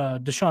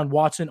Deshaun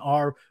Watson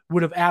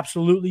would have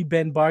absolutely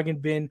been bargain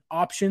bin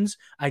options.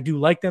 I do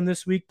like them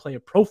this week. Player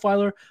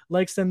Profiler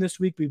likes them this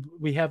week.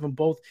 We have them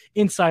both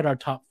inside our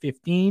top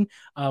 15,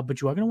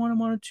 but you are going to want to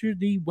monitor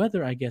the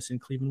weather, I guess, in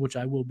Cleveland, which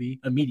I will be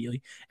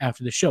immediately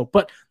after the show.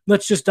 But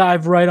let's just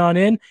dive right on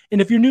in. And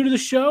if you're new to the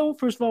show,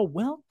 first of all,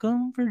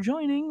 welcome for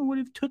joining. What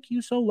have took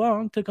you so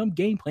long to come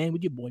game plan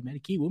with your boy, Matty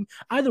Kiwoom?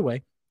 Either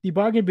way, the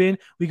bargain bin,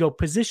 we go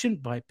position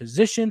by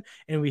position,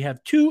 and we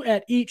have 2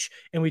 at each,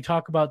 and we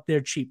talk about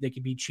their cheap. They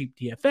could be cheap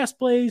DFS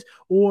plays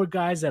or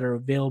guys that are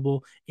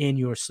available in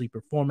your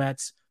sleeper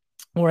formats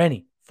or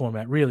any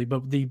format, really.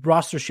 But the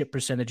rostership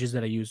percentages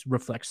that I use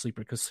reflect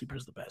sleeper because sleeper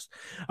is the best.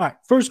 All right,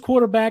 first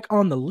quarterback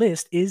on the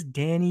list is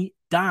Danny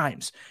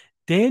Dimes.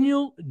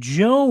 Daniel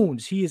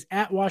Jones, he is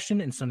at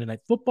Washington in Sunday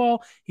Night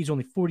Football. He's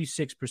only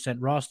 46%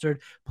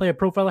 rostered. Player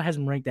Profiler has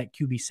him ranked at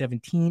QB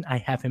 17. I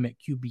have him at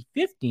QB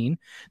 15.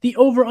 The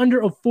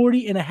over-under of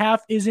 40.5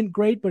 isn't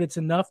great, but it's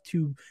enough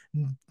to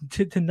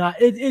not.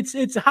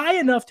 It's high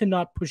enough to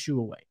not push you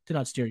away, to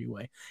not steer you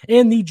away.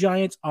 And the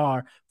Giants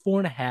are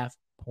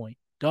 4.5-point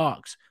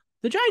dogs.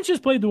 The Giants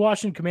just played the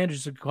Washington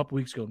Commanders a couple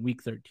weeks ago in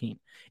Week 13,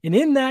 and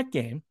in that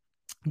game,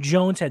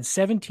 Jones had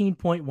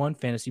 17.1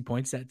 fantasy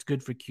points. That's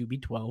good for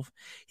QB 12.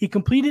 He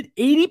completed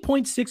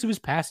 80.6 of his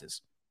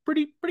passes.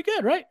 Pretty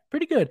good, right?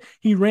 Pretty good.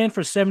 He ran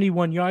for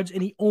 71 yards,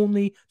 and he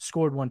only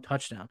scored 1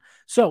 touchdown.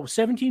 So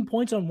 17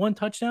 points on 1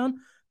 touchdown,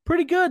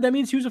 pretty good. That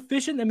means he was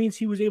efficient. That means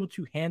he was able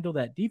to handle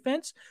that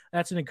defense.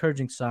 That's an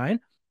encouraging sign.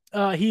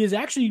 He is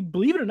actually,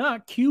 believe it or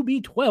not,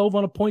 QB 12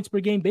 on a points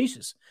per game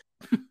basis.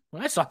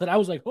 When I saw that, I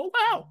was like, oh,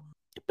 wow.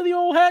 Tip of the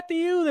old hat to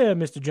you there,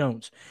 Mr.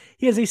 Jones.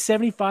 He has a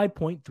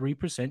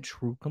 75.3%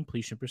 true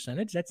completion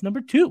percentage. That's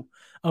number 2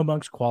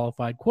 amongst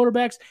qualified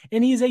quarterbacks,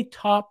 and he is a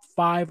top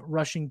 5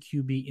 rushing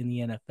QB in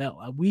the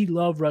NFL. We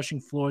love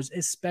rushing floors,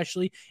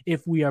 especially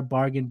if we are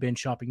bargain bin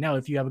shopping. Now,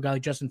 if you have a guy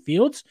like Justin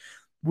Fields,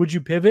 would you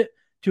pivot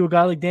to a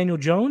guy like Daniel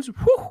Jones?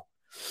 Whew.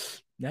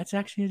 That's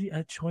actually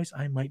a choice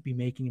I might be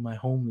making in my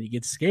home league.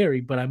 It's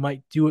scary, but I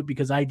might do it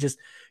because the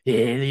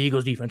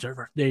Eagles defense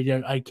over.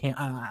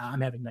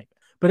 I'm having nightmares.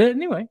 But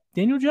anyway,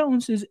 Daniel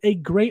Jones is a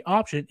great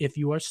option if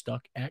you are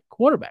stuck at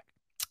quarterback.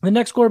 The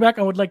next quarterback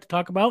I would like to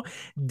talk about,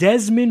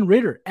 Desmond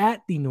Ridder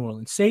at the New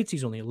Orleans Saints.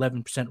 He's only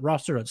 11%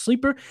 roster on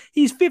Sleeper.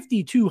 He's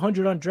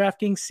 5,200 on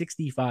DraftKings,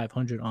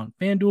 6,500 on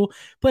FanDuel.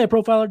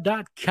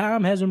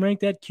 PlayerProfiler.com has him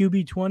ranked at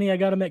QB 20. I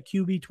got him at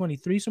QB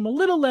 23, so I'm a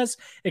little less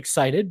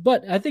excited,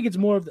 but I think it's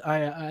more of,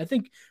 I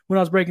think when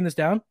I was breaking this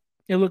down,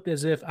 it looked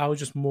as if I was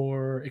just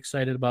more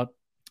excited about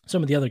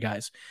some of the other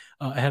guys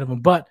ahead of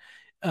him. But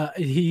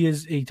he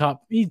is a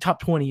top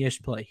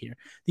 20-ish play here.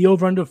 The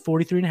over-under of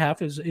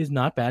 43.5 is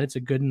not bad. It's a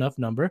good enough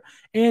number.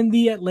 And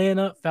the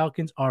Atlanta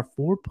Falcons are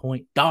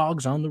 4-point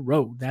dogs on the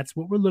road. That's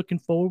what we're looking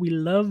for. We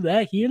love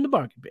that here in the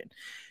bargain bin.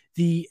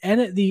 The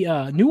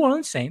New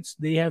Orleans Saints,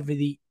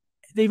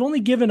 they've only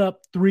given up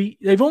 3.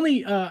 They've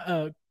only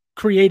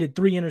created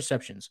 3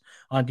 interceptions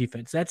on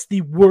defense. That's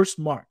the worst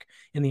mark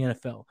in the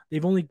NFL.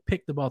 They've only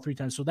picked the ball 3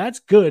 times. So that's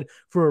good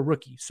for a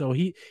rookie. So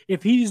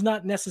if he's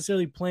not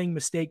necessarily playing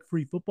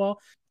mistake-free football,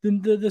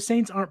 then the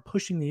Saints aren't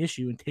pushing the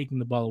issue and taking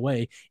the ball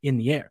away in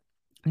the air.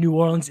 New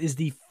Orleans is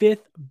the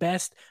 5th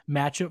best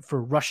matchup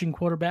for rushing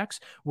quarterbacks,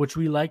 which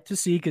we like to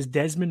see because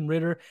Desmond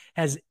Ridder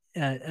has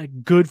a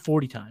good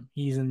 40 time.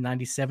 He's in the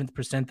 97th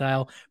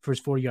percentile for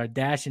his 40-yard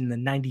dash and the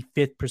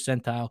 95th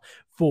percentile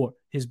for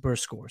his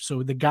burst score.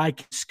 So the guy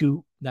can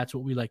scoot. That's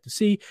what we like to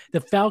see.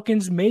 The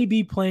Falcons may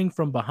be playing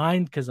from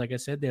behind because, like I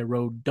said, they're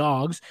road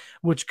dogs,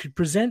 which could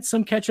present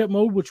some catch-up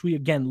mode, which we,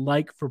 again,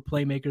 like for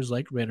playmakers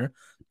like Ridder.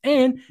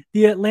 And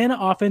the Atlanta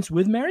offense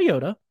with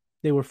Mariota,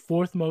 they were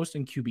fourth most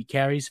in QB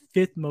carries,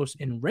 fifth most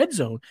in red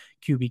zone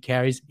QB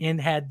carries, and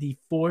had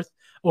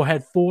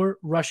had 4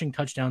 rushing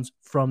touchdowns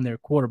from their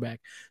quarterback.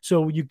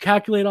 So you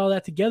calculate all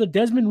that together.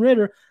 Desmond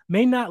Ridder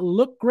may not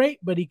look great,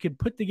 but he could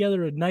put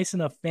together a nice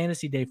enough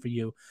fantasy day for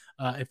you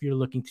if you're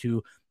looking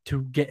to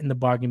get in the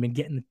bargain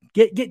and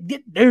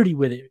get dirty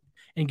with it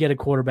and get a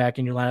quarterback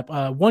in your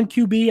lineup. One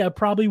QB, I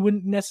probably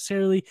wouldn't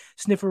necessarily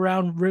sniff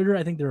around Ridder.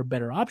 I think there are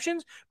better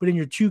options. But in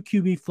your 2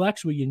 QB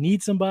flex where you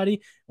need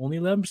somebody, only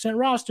 11%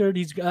 rostered,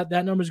 he's got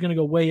that number is going to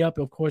go way up,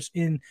 of course,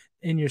 in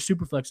your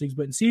super flex leagues.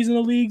 But in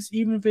seasonal leagues,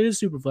 even if it is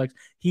super flex,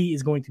 he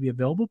is going to be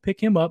available. Pick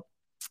him up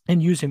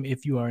and use him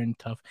if you are in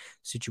a tough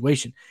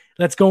situation.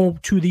 Let's go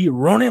to the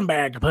running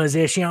back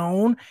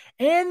position.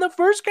 And the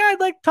first guy I'd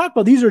like to talk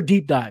about, these are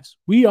deep dives.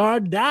 We are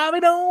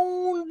diving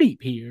on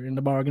deep here in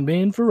the bargain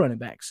bin for running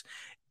backs.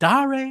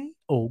 Dare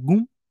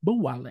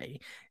Ogunbowale.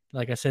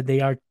 Like I said,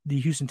 the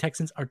Houston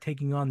Texans are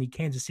taking on the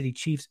Kansas City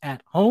Chiefs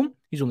at home.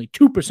 He's only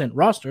 2%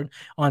 rostered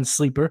on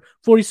Sleeper,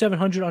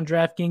 4,700 on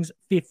DraftKings,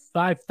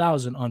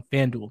 5,000 on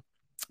FanDuel.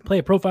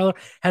 Player Profiler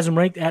has him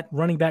ranked at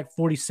running back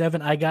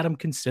 47. I got him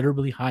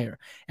considerably higher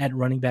at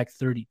running back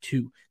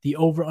 32. The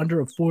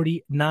over-under of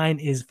 49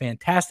 is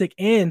fantastic,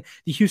 and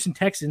the Houston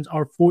Texans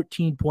are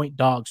 14-point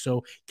dogs.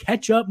 So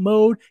catch-up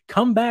mode,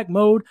 comeback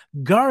mode,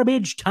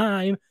 garbage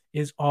time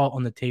is all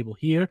on the table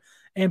here.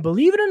 And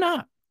believe it or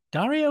not,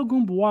 Dare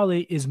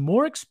Ogunbowale is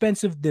more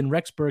expensive than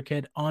Rex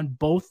Burkhead on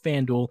both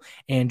FanDuel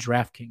and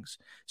DraftKings.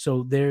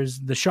 So there's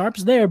the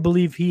sharps there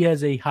believe he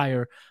has a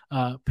higher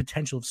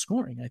potential of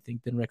scoring, I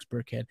think, than Rex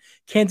Burkhead.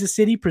 Kansas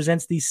City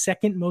presents the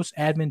second most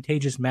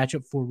advantageous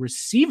matchup for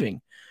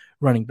receiving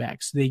running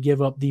backs. They give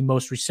up the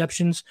most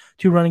receptions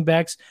to running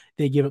backs.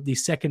 They give up the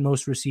second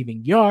most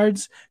receiving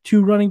yards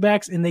to running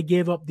backs, and they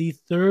gave up the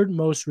third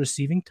most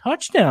receiving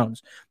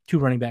touchdowns to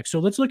running backs. So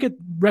let's look at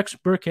Rex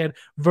Burkhead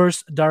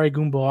versus Dare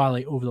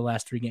Ogunbowale over the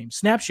last 3 games.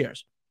 Snap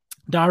shares.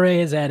 Dare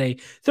is at a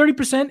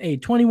 30%, a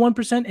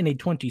 21%, and a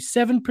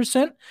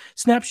 27%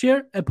 snap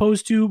share,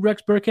 opposed to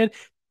Rex Burkhead,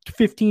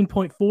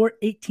 15.4,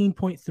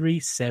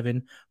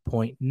 18.3,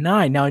 7.9.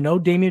 Now, I know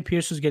Dameon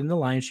Pierce was getting the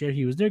lion's share.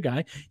 He was their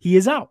guy. He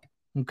is out.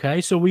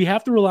 Okay, so we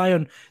have to rely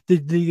on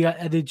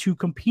the two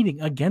competing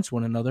against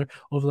one another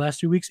over the last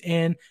 2 weeks,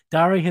 and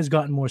Dare has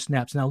gotten more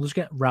snaps. Now, let's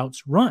get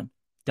routes run.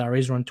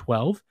 Dare's run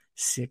 12,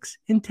 6,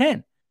 and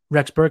 10.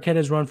 Rex Burkhead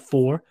has run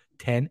 4,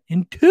 10,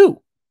 and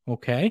 2.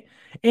 Okay,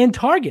 and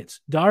targets.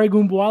 Dare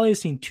Ogunbowale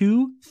has seen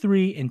 2,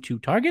 3, and 2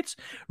 targets.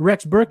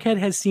 Rex Burkhead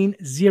has seen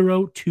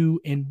 0,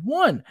 2, and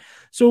 1.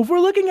 So if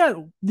we're looking at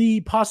the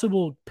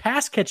possible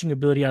pass catching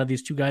ability out of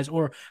these two guys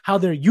or how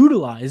they're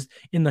utilized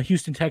in the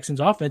Houston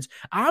Texans offense,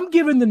 I'm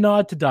giving the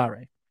nod to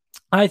Dare.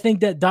 I think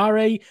that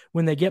Dare,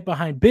 when they get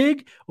behind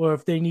big, or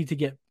if they need to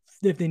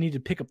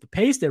pick up the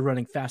pace, they're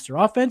running faster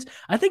offense.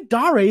 I think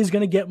Dare is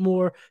going to get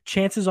more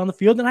chances on the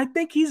field, and I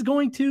think he's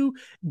going to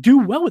do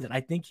well with it.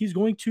 I think he's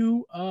going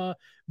to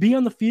be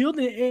on the field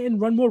and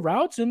run more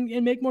routes and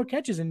make more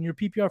catches. In your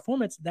PPR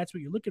formats, that's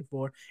what you're looking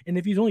for. And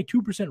if he's only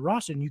 2%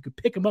 rostered and you could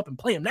pick him up and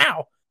play him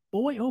now,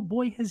 boy, oh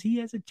boy, he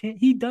has a chance.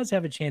 He does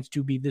have a chance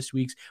to be this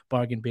week's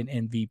bargain bin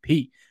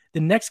MVP. The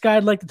next guy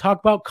I'd like to talk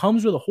about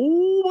comes with a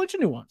whole bunch of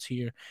nuance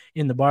here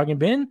in the bargain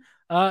bin.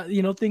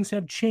 Things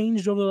have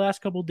changed over the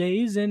last couple of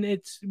days, and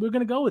we're going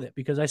to go with it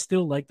because I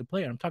still like the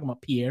player. I'm talking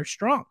about Pierre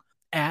Strong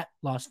at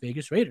Las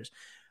Vegas Raiders.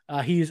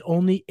 He is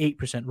only 8%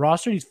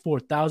 rostered. He's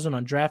 4,000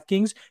 on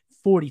DraftKings,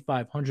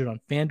 4,500 on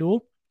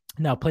FanDuel.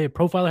 Now, Player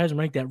Profiler has him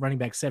ranked at running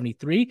back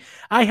 73.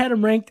 I had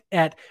him ranked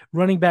at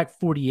running back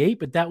 48,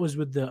 but that was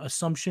with the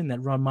assumption that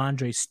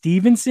Ramondre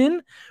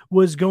Stevenson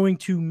was going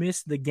to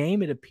miss the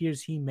game. It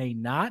appears he may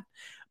not,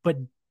 but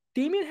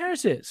Damian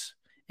Harris is.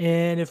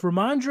 And if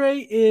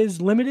Ramondre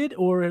is limited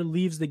or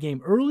leaves the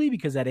game early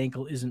because that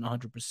ankle isn't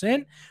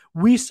 100%,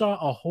 we saw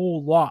a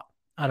whole lot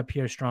out of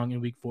Pierre Strong in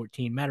week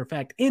 14. Matter of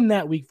fact, in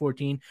that week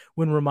 14,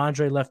 when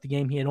Ramondre left the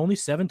game, he had only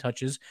 7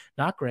 touches.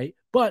 Not great.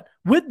 But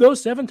with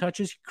those 7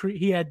 touches,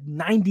 he had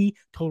 90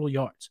 total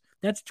yards.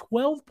 That's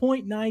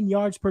 12.9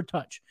 yards per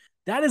touch.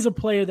 That is a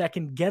player that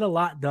can get a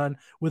lot done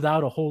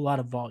without a whole lot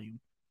of volume.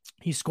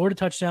 He scored a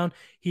touchdown.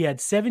 He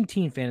had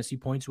 17 fantasy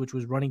points, which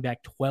was running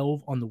back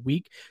 12 on the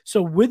week.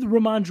 So with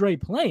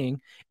Ramondre playing,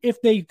 if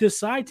they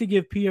decide to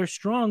give Pierre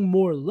Strong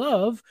more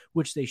love,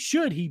 which they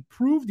should, he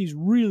proved he's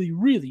really,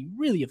 really,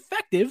 really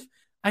effective.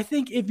 I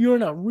think if you're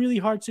in a really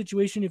hard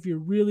situation, if you're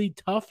really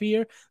tough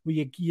here, where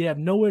you have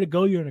nowhere to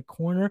go, you're in a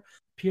corner,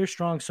 Pierre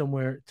Strong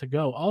somewhere to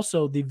go.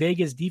 Also, the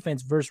Vegas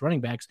defense versus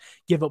running backs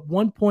give up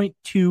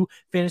 1.2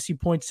 fantasy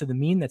points to the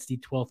mean. That's the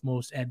 12th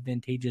most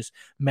advantageous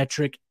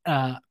metric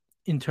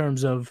in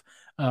terms of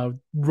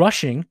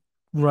rushing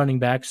running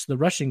backs, the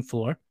rushing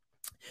floor.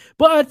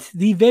 But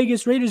the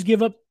Vegas Raiders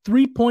give up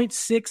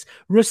 3.6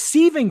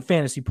 receiving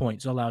fantasy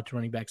points allowed to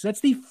running backs. That's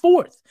the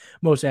fourth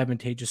most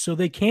advantageous. So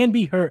they can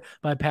be hurt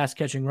by pass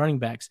catching running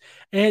backs.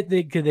 And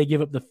they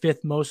give up the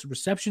fifth most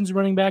receptions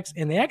running backs,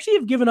 and they actually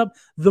have given up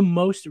the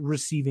most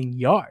receiving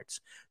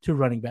yards to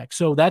running backs.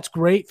 So that's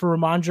great for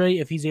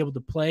Rhamondre if he's able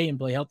to play and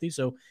play healthy.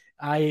 So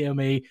I am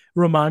a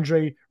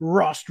Rhamondre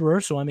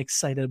rosterer, so I'm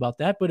excited about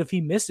that. But if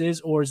he misses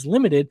or is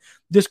limited,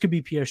 this could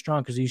be Pierre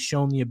Strong because he's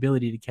shown the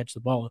ability to catch the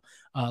ball.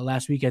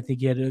 Last week, I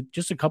think he had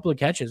just a couple of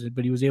catches,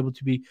 but he was able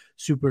to be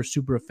super,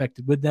 super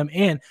effective with them.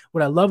 And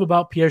what I love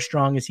about Pierre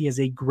Strong is he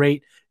has a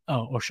great,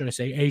 or should I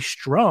say a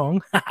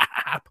strong,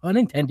 pun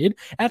intended,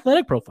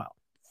 athletic profile.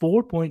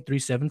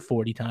 4.37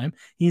 40 time.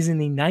 He's in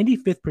the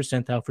 95th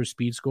percentile for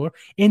speed score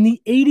and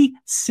the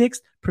 86th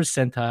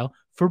percentile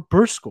for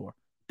burst score.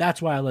 That's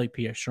why I like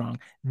Pierre Strong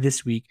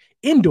this week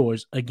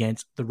indoors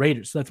against the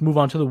Raiders. So let's move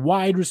on to the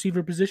wide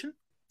receiver position.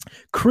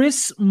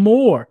 Chris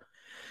Moore.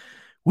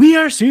 We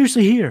are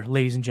seriously here,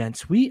 ladies and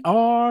gents. We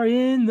are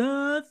in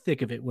the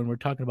thick of it when we're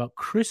talking about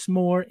Chris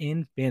Moore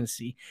in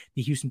fantasy.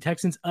 The Houston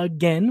Texans,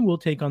 again, will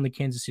take on the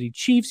Kansas City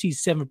Chiefs.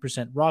 He's 7%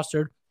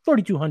 rostered.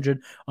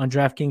 4,200 on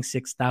DraftKings,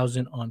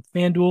 6,000 on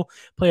FanDuel.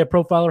 Player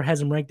Profiler has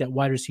him ranked at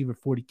wide receiver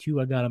 42.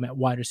 I got him at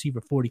wide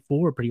receiver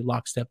 44. We're pretty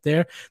lockstep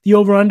there. The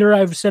over-under,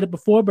 I've said it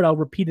before, but I'll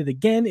repeat it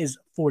again, is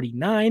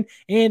 49,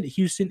 and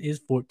Houston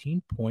is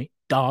 14-point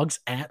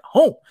dogs at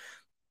home.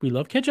 We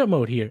love catch-up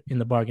mode here in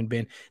the bargain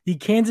bin. The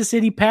Kansas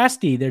City Pass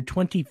D, they're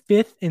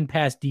 25th in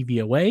pass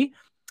DVOA.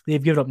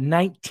 They've given up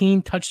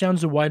 19 touchdowns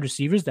to wide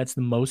receivers. That's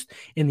the most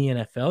in the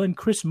NFL. And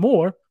Chris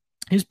Moore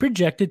is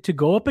projected to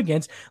go up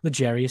against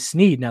L'Jarius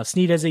Sneed. Now,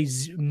 Sneed has a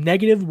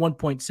negative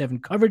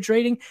 1.7 coverage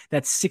rating.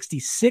 That's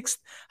 66th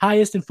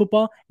highest in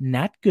football.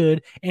 Not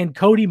good. And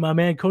Cody, my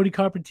man, Cody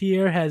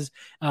Carpentier has,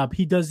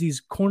 he does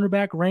these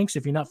cornerback ranks.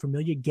 If you're not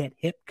familiar, get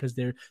hip because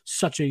they're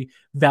such a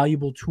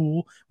valuable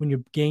tool when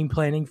you're game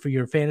planning for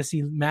your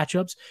fantasy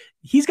matchups.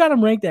 He's got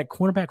him ranked at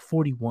cornerback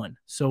 41.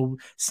 So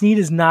Sneed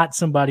is not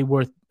somebody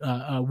worth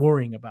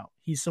worrying about.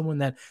 He's someone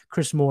that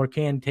Chris Moore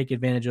can take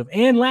advantage of.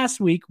 And last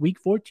week, week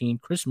 14,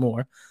 Chris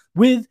Moore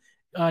with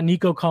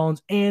Nico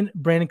Collins and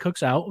Brandon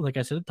Cooks out. Like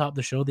I said at the top of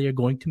the show, they are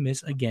going to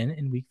miss again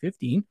in week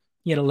 15.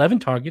 He had 11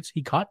 targets.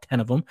 He caught 10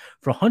 of them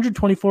for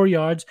 124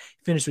 yards.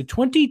 He finished with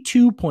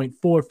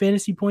 22.4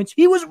 fantasy points.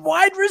 He was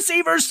wide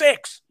receiver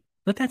 6.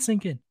 Let that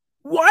sink in.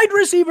 Wide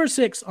receiver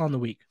 6 on the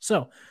week.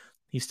 So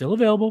he's still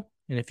available.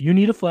 And if you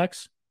need a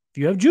flex, if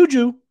you have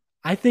Juju,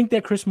 I think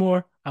that Chris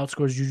Moore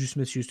outscores Juju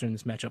Smith-Schuster in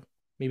this matchup.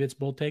 Maybe it's a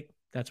bold take.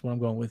 That's what I'm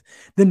going with.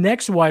 The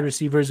next wide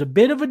receiver is a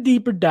bit of a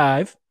deeper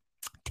dive.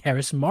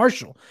 Terrace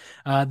Marshall.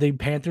 The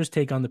Panthers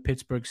take on the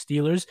Pittsburgh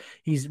Steelers.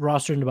 He's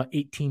rostered in about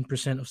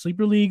 18% of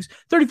sleeper leagues,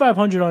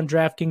 3,500 on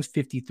DraftKings,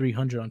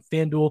 5,300 on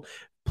FanDuel.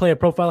 Player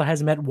Profiler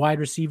has him at wide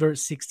receiver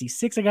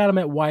 66. I got him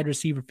at wide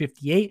receiver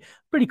 58.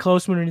 Pretty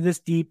close when you're this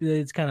deep.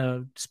 It's kind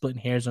of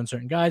splitting hairs on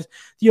certain guys.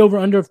 The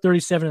over-under of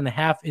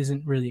 37.5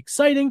 isn't really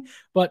exciting,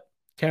 but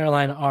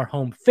Carolina are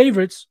home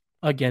favorites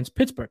against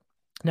Pittsburgh.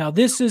 Now,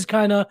 this is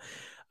kind of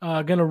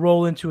going to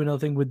roll into another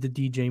thing with the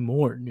DJ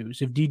Moore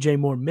news. If DJ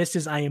Moore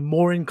misses, I am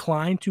more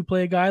inclined to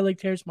play a guy like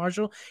Terrace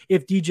Marshall.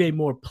 If DJ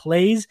Moore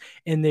plays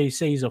and they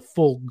say he's a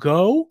full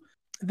go,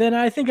 then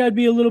I think I'd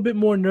be a little bit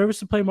more nervous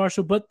to play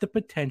Marshall, but the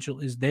potential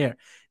is there.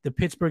 The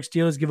Pittsburgh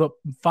Steelers give up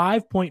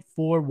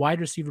 5.4 wide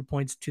receiver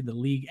points to the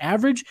league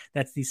average.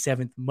 That's the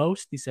seventh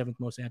most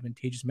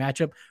advantageous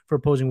matchup for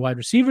opposing wide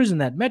receivers in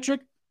that metric.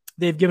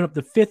 They've given up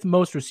the fifth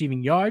most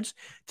receiving yards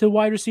to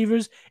wide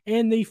receivers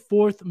and the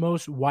fourth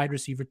most wide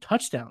receiver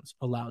touchdowns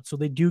allowed. So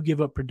they do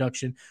give up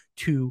production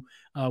to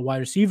wide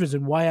receivers.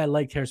 And why I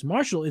like Terrace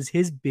Marshall is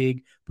his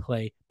big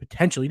play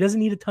potential. He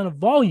doesn't need a ton of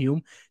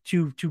volume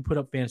to put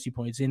up fantasy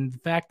points. And the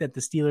fact that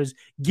the Steelers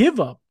give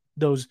up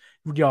those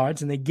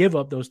yards and they give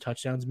up those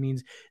touchdowns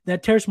means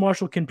that Terrace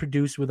Marshall can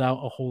produce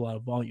without a whole lot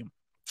of volume.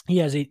 He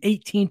has a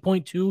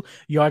 18.2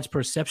 yards per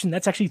reception.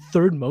 That's actually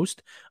third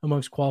most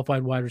amongst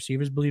qualified wide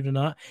receivers, believe it or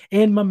not.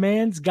 And my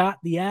man's got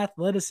the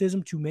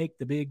athleticism to make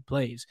the big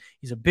plays.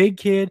 He's a big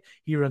kid.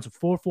 He runs a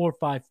 4.45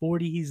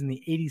 540. He's in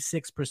the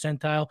 86th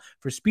percentile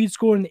for speed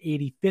score and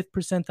the 85th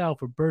percentile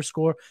for burst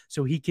score,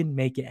 so he can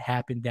make it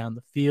happen down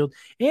the field.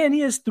 And he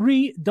has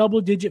 3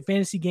 double-digit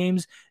fantasy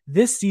games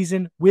this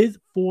season with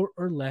 4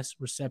 or less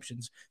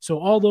receptions. So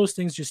all those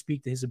things just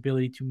speak to his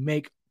ability to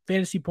make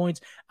fantasy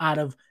points out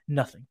of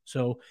nothing.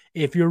 So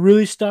if you're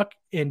really stuck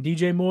and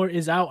DJ Moore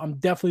is out, I'm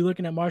definitely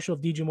looking at Marshall.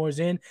 If DJ Moore's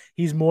in,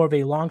 he's more of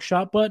a long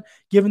shot, but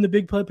given the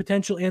big play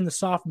potential and the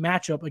soft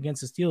matchup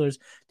against the Steelers,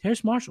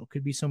 Terrace Marshall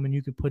could be someone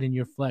you could put in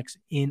your flex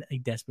in a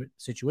desperate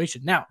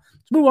situation. Now,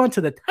 let's move on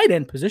to the tight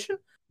end position.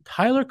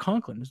 Tyler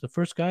Conklin is the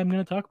first guy I'm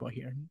going to talk about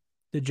here.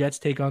 The Jets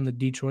take on the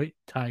Detroit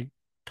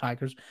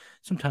Tigers.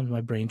 Sometimes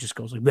my brain just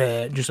goes like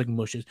bleh, just like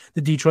mushes.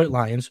 The Detroit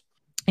Lions.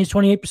 He's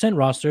 28%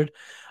 rostered.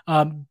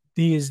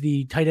 He is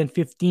the tight end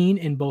 15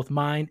 in both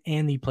mine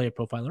and the player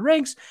profiler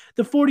ranks.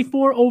 The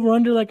 44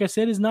 over-under, like I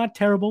said, is not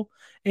terrible.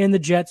 And the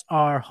Jets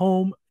are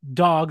home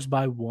dogs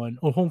by 1,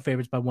 or home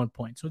favorites by 1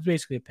 point. So it's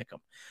basically a pick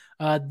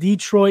 'em.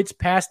 Detroit's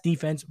pass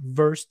defense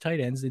versus tight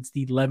ends. It's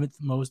the 11th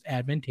most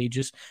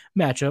advantageous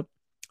matchup.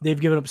 They've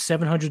given up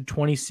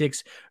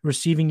 726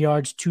 receiving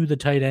yards to the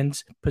tight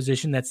ends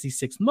position. That's the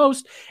 6th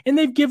most. And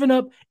they've given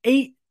up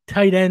 8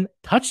 tight end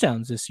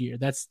touchdowns this year.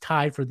 That's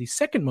tied for the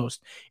 2nd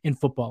most in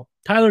football.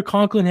 Tyler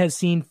Conklin has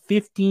seen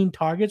 15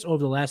 targets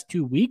over the last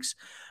 2 weeks,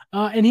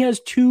 and he has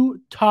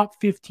 2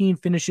 top 15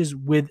 finishes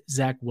with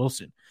Zach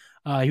Wilson.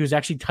 He was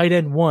actually tight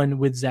end 1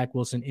 with Zach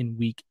Wilson in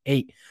week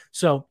 8.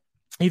 So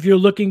if you're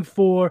looking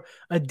for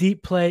a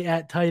deep play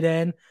at tight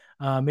end,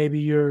 maybe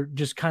you're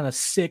just kind of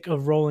sick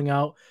of rolling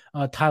out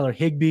Tyler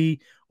Higbee,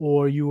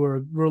 or you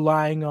were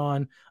relying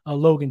on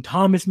Logan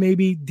Thomas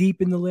maybe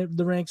deep in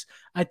the ranks,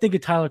 I think a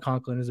Tyler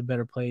Conklin is a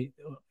better play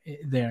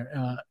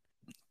there.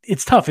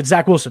 It's tough. It's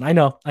Zach Wilson. I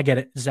know. I get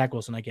it. It's Zach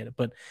Wilson. I get it.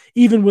 But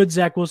even with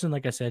Zach Wilson,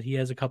 like I said, he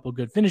has a couple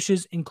good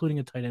finishes, including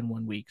a tight end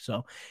 1 week.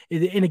 So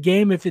in a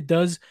game, if it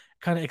does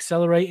kind of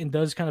accelerate and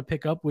does kind of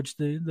pick up, which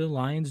the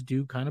Lions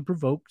do kind of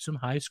provoke some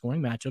high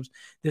scoring matchups,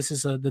 this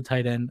is the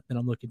tight end that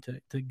I'm looking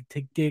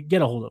to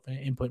get a hold of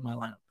and put in my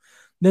lineup.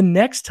 The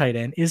next tight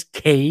end is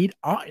Cade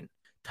Otton,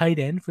 tight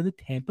end for the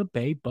Tampa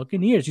Bay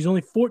Buccaneers. He's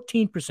only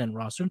 14%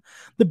 rostered.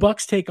 The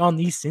Bucs take on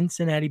the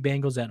Cincinnati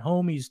Bengals at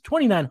home. He's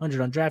 2,900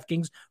 on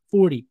DraftKings,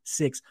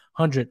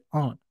 4,600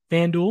 on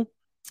FanDuel.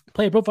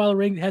 Player Profiler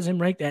rank has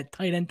him ranked at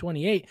tight end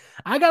 28.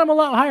 I got him a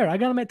lot higher. I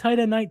got him at tight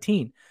end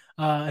 19.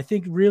 I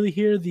think really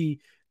here the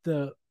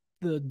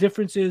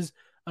difference is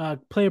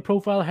Player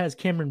Profile has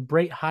Cameron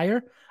Brate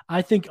higher.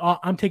 I think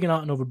I'm taking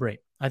Otton over Brate.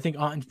 I think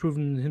Otton's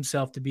proven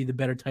himself to be the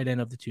better tight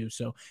end of the two.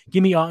 So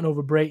give me Otton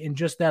over Brate, and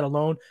just that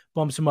alone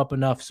bumps him up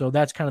enough. So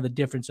that's kind of the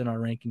difference in our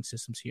ranking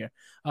systems here.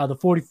 The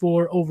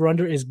 44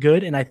 over-under is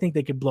good, and I think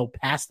they could blow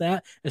past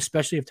that,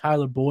 especially if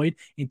Tyler Boyd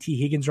and T.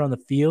 Higgins are on the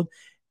field.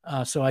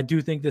 So I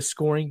do think the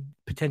scoring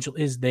potential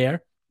is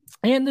there.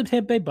 And the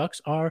Tampa Bay Bucs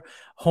are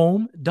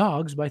home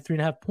dogs by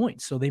 3.5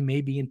 points. So they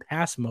may be in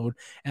pass mode,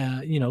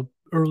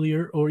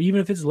 earlier, or even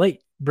if it's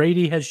late.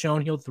 Brady has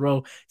shown he'll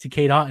throw to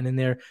Cade Otton in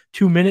their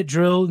 2-minute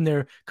drill and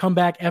their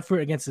comeback effort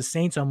against the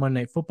Saints on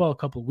Monday Night Football a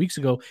couple of weeks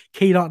ago.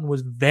 Cade Otton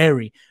was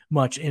very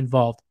much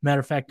involved.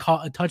 Matter of fact,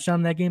 caught a touchdown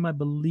in that game, I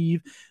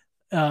believe.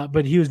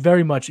 But he was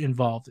very much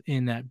involved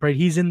in that.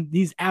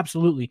 He's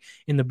absolutely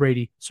in the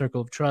Brady circle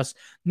of trust.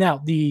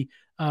 Now, the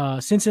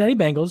Cincinnati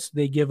Bengals,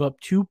 they give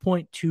up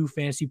 2.2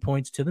 fantasy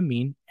points to the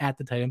mean at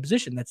the tight end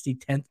position. That's the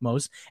 10th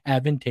most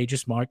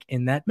advantageous mark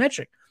in that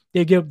metric.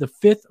 They give up the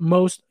 5th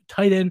most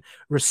tight end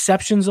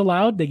receptions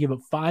allowed. They give up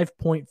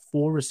 5.4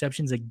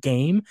 receptions a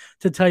game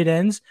to tight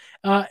ends.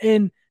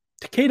 And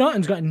Cade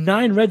Otton's got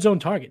 9 red zone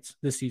targets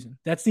this season.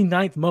 That's the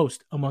 9th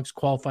most amongst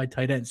qualified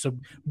tight ends. So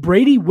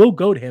Brady will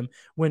go to him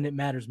when it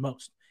matters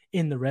most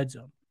in the red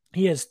zone.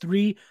 He has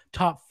 3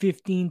 top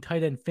 15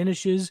 tight end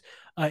finishes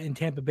in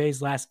Tampa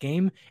Bay's last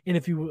game. And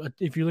if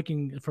you're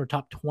looking for a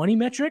top 20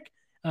 metric,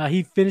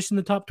 he finished in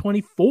the top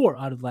 24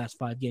 out of the last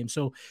 5 games.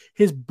 So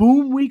his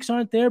boom weeks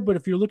aren't there, but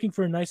if you're looking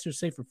for a nicer,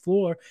 safer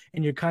floor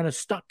and you're kind of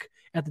stuck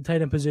at the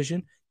tight end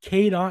position,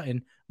 Cade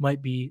Otton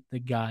might be the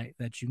guy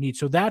that you need.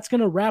 So that's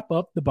going to wrap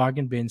up the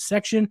bargain bin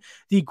section.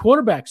 The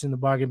quarterbacks in the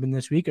bargain bin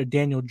this week are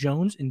Daniel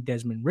Jones and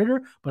Desmond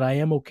Ridder, but I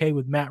am okay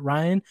with Matt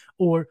Ryan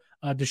or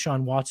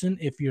Deshaun Watson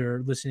if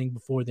you're listening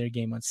before their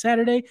game on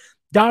Saturday.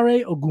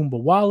 Dare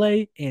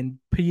Ogunbowale and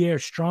Pierre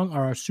Strong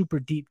are our super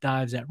deep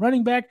dives at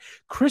running back.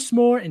 Chris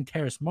Moore and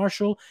Terrace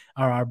Marshall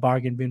are our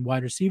bargain bin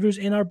wide receivers,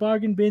 and our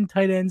bargain bin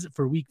tight ends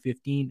for week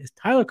 15 is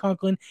Tyler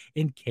Conklin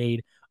and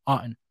Cade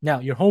Otton. Now,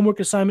 your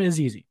homework assignment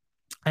is easy.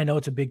 I know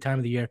it's a big time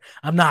of the year.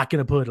 I'm not going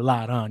to put a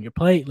lot on your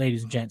plate,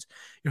 ladies and gents.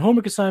 Your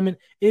homework assignment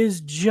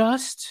is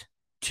just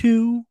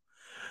to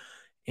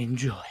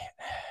enjoy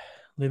it.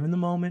 Live in the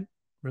moment.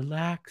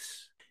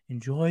 Relax.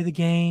 Enjoy the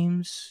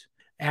games.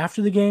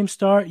 After the games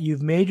start,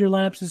 you've made your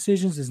lineup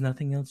decisions. There's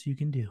nothing else you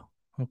can do.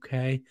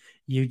 Okay?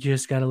 You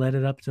just got to let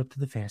it up. It's up to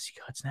the fantasy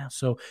gods now.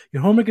 So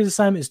your homework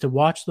assignment is to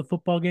watch the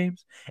football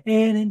games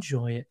and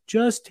enjoy it.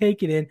 Just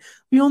take it in.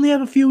 We only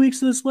have a few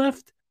weeks of this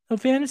left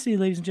of fantasy,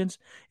 ladies and gents.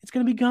 It's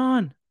going to be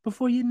gone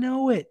before you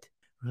know it.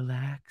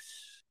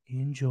 Relax,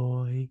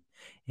 enjoy,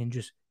 and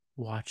just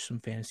watch some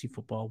fantasy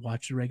football.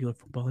 Watch the regular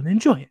football and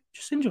enjoy it.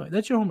 Just enjoy it.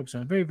 That's your homework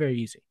assignment. Very, very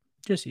easy.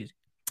 Just easy.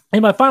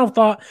 And my final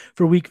thought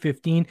for week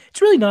 15,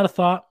 it's really not a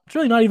thought. It's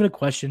really not even a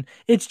question.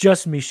 It's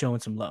just me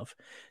showing some love.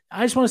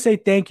 I just want to say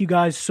thank you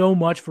guys so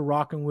much for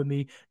rocking with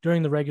me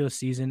during the regular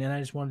season. And I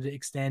just wanted to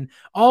extend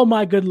all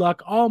my good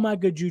luck, all my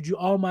good juju,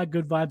 all my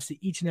good vibes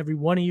to each and every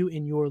one of you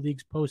in your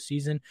league's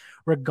postseason,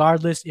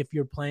 regardless if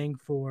you're playing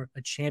for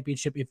a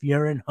championship, if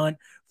you're in hunt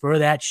for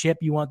that chip,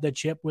 you want the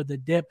chip with the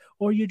dip,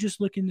 or you're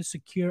just looking to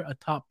secure a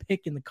top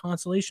pick in the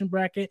consolation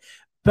bracket.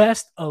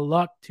 Best of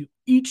luck to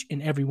each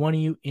and every one of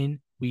you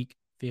in week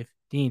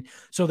 15.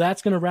 So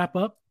that's going to wrap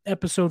up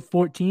episode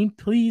 14.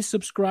 Please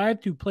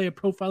subscribe to Player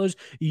Profiler's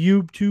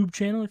YouTube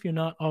channel if you're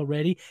not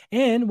already.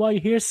 And while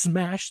you're here,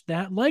 smash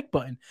that like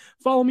button.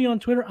 Follow me on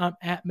Twitter. I'm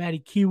at Matty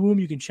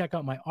Kiwoom. You can check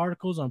out my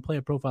articles on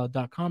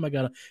playerprofiler.com. I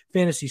got a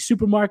fantasy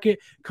supermarket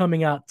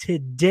coming out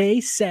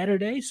today,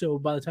 Saturday. So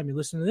by the time you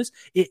listen to this,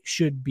 it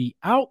should be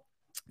out.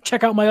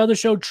 Check out my other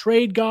show,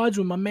 Trade Gods,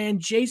 with my man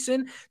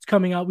Jason. It's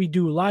coming out. We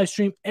do a live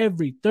stream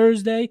every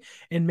Thursday.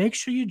 And make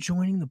sure you're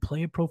joining the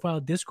Player Profile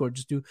Discord.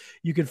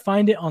 You can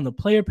find it on the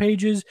player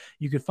pages.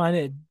 You can find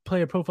it at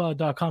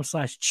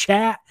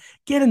playerprofiler.com/chat.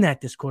 Get in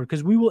that Discord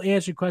because we will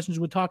answer questions.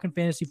 We're talking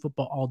fantasy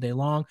football all day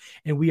long,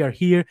 and we are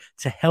here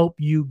to help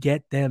you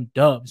get them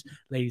dubs.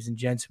 Ladies and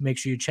gents, make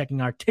sure you're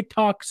checking our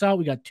TikToks out.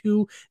 We got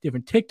 2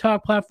 different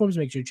TikTok platforms.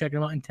 Make sure you're checking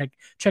them out and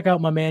check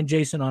out my man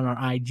Jason on our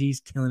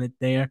IGs, killing it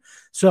there.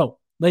 So,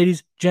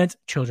 ladies, gents,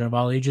 children of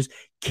all ages,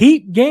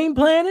 keep game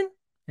planning,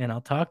 and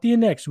I'll talk to you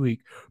next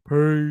week.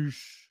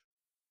 Peace.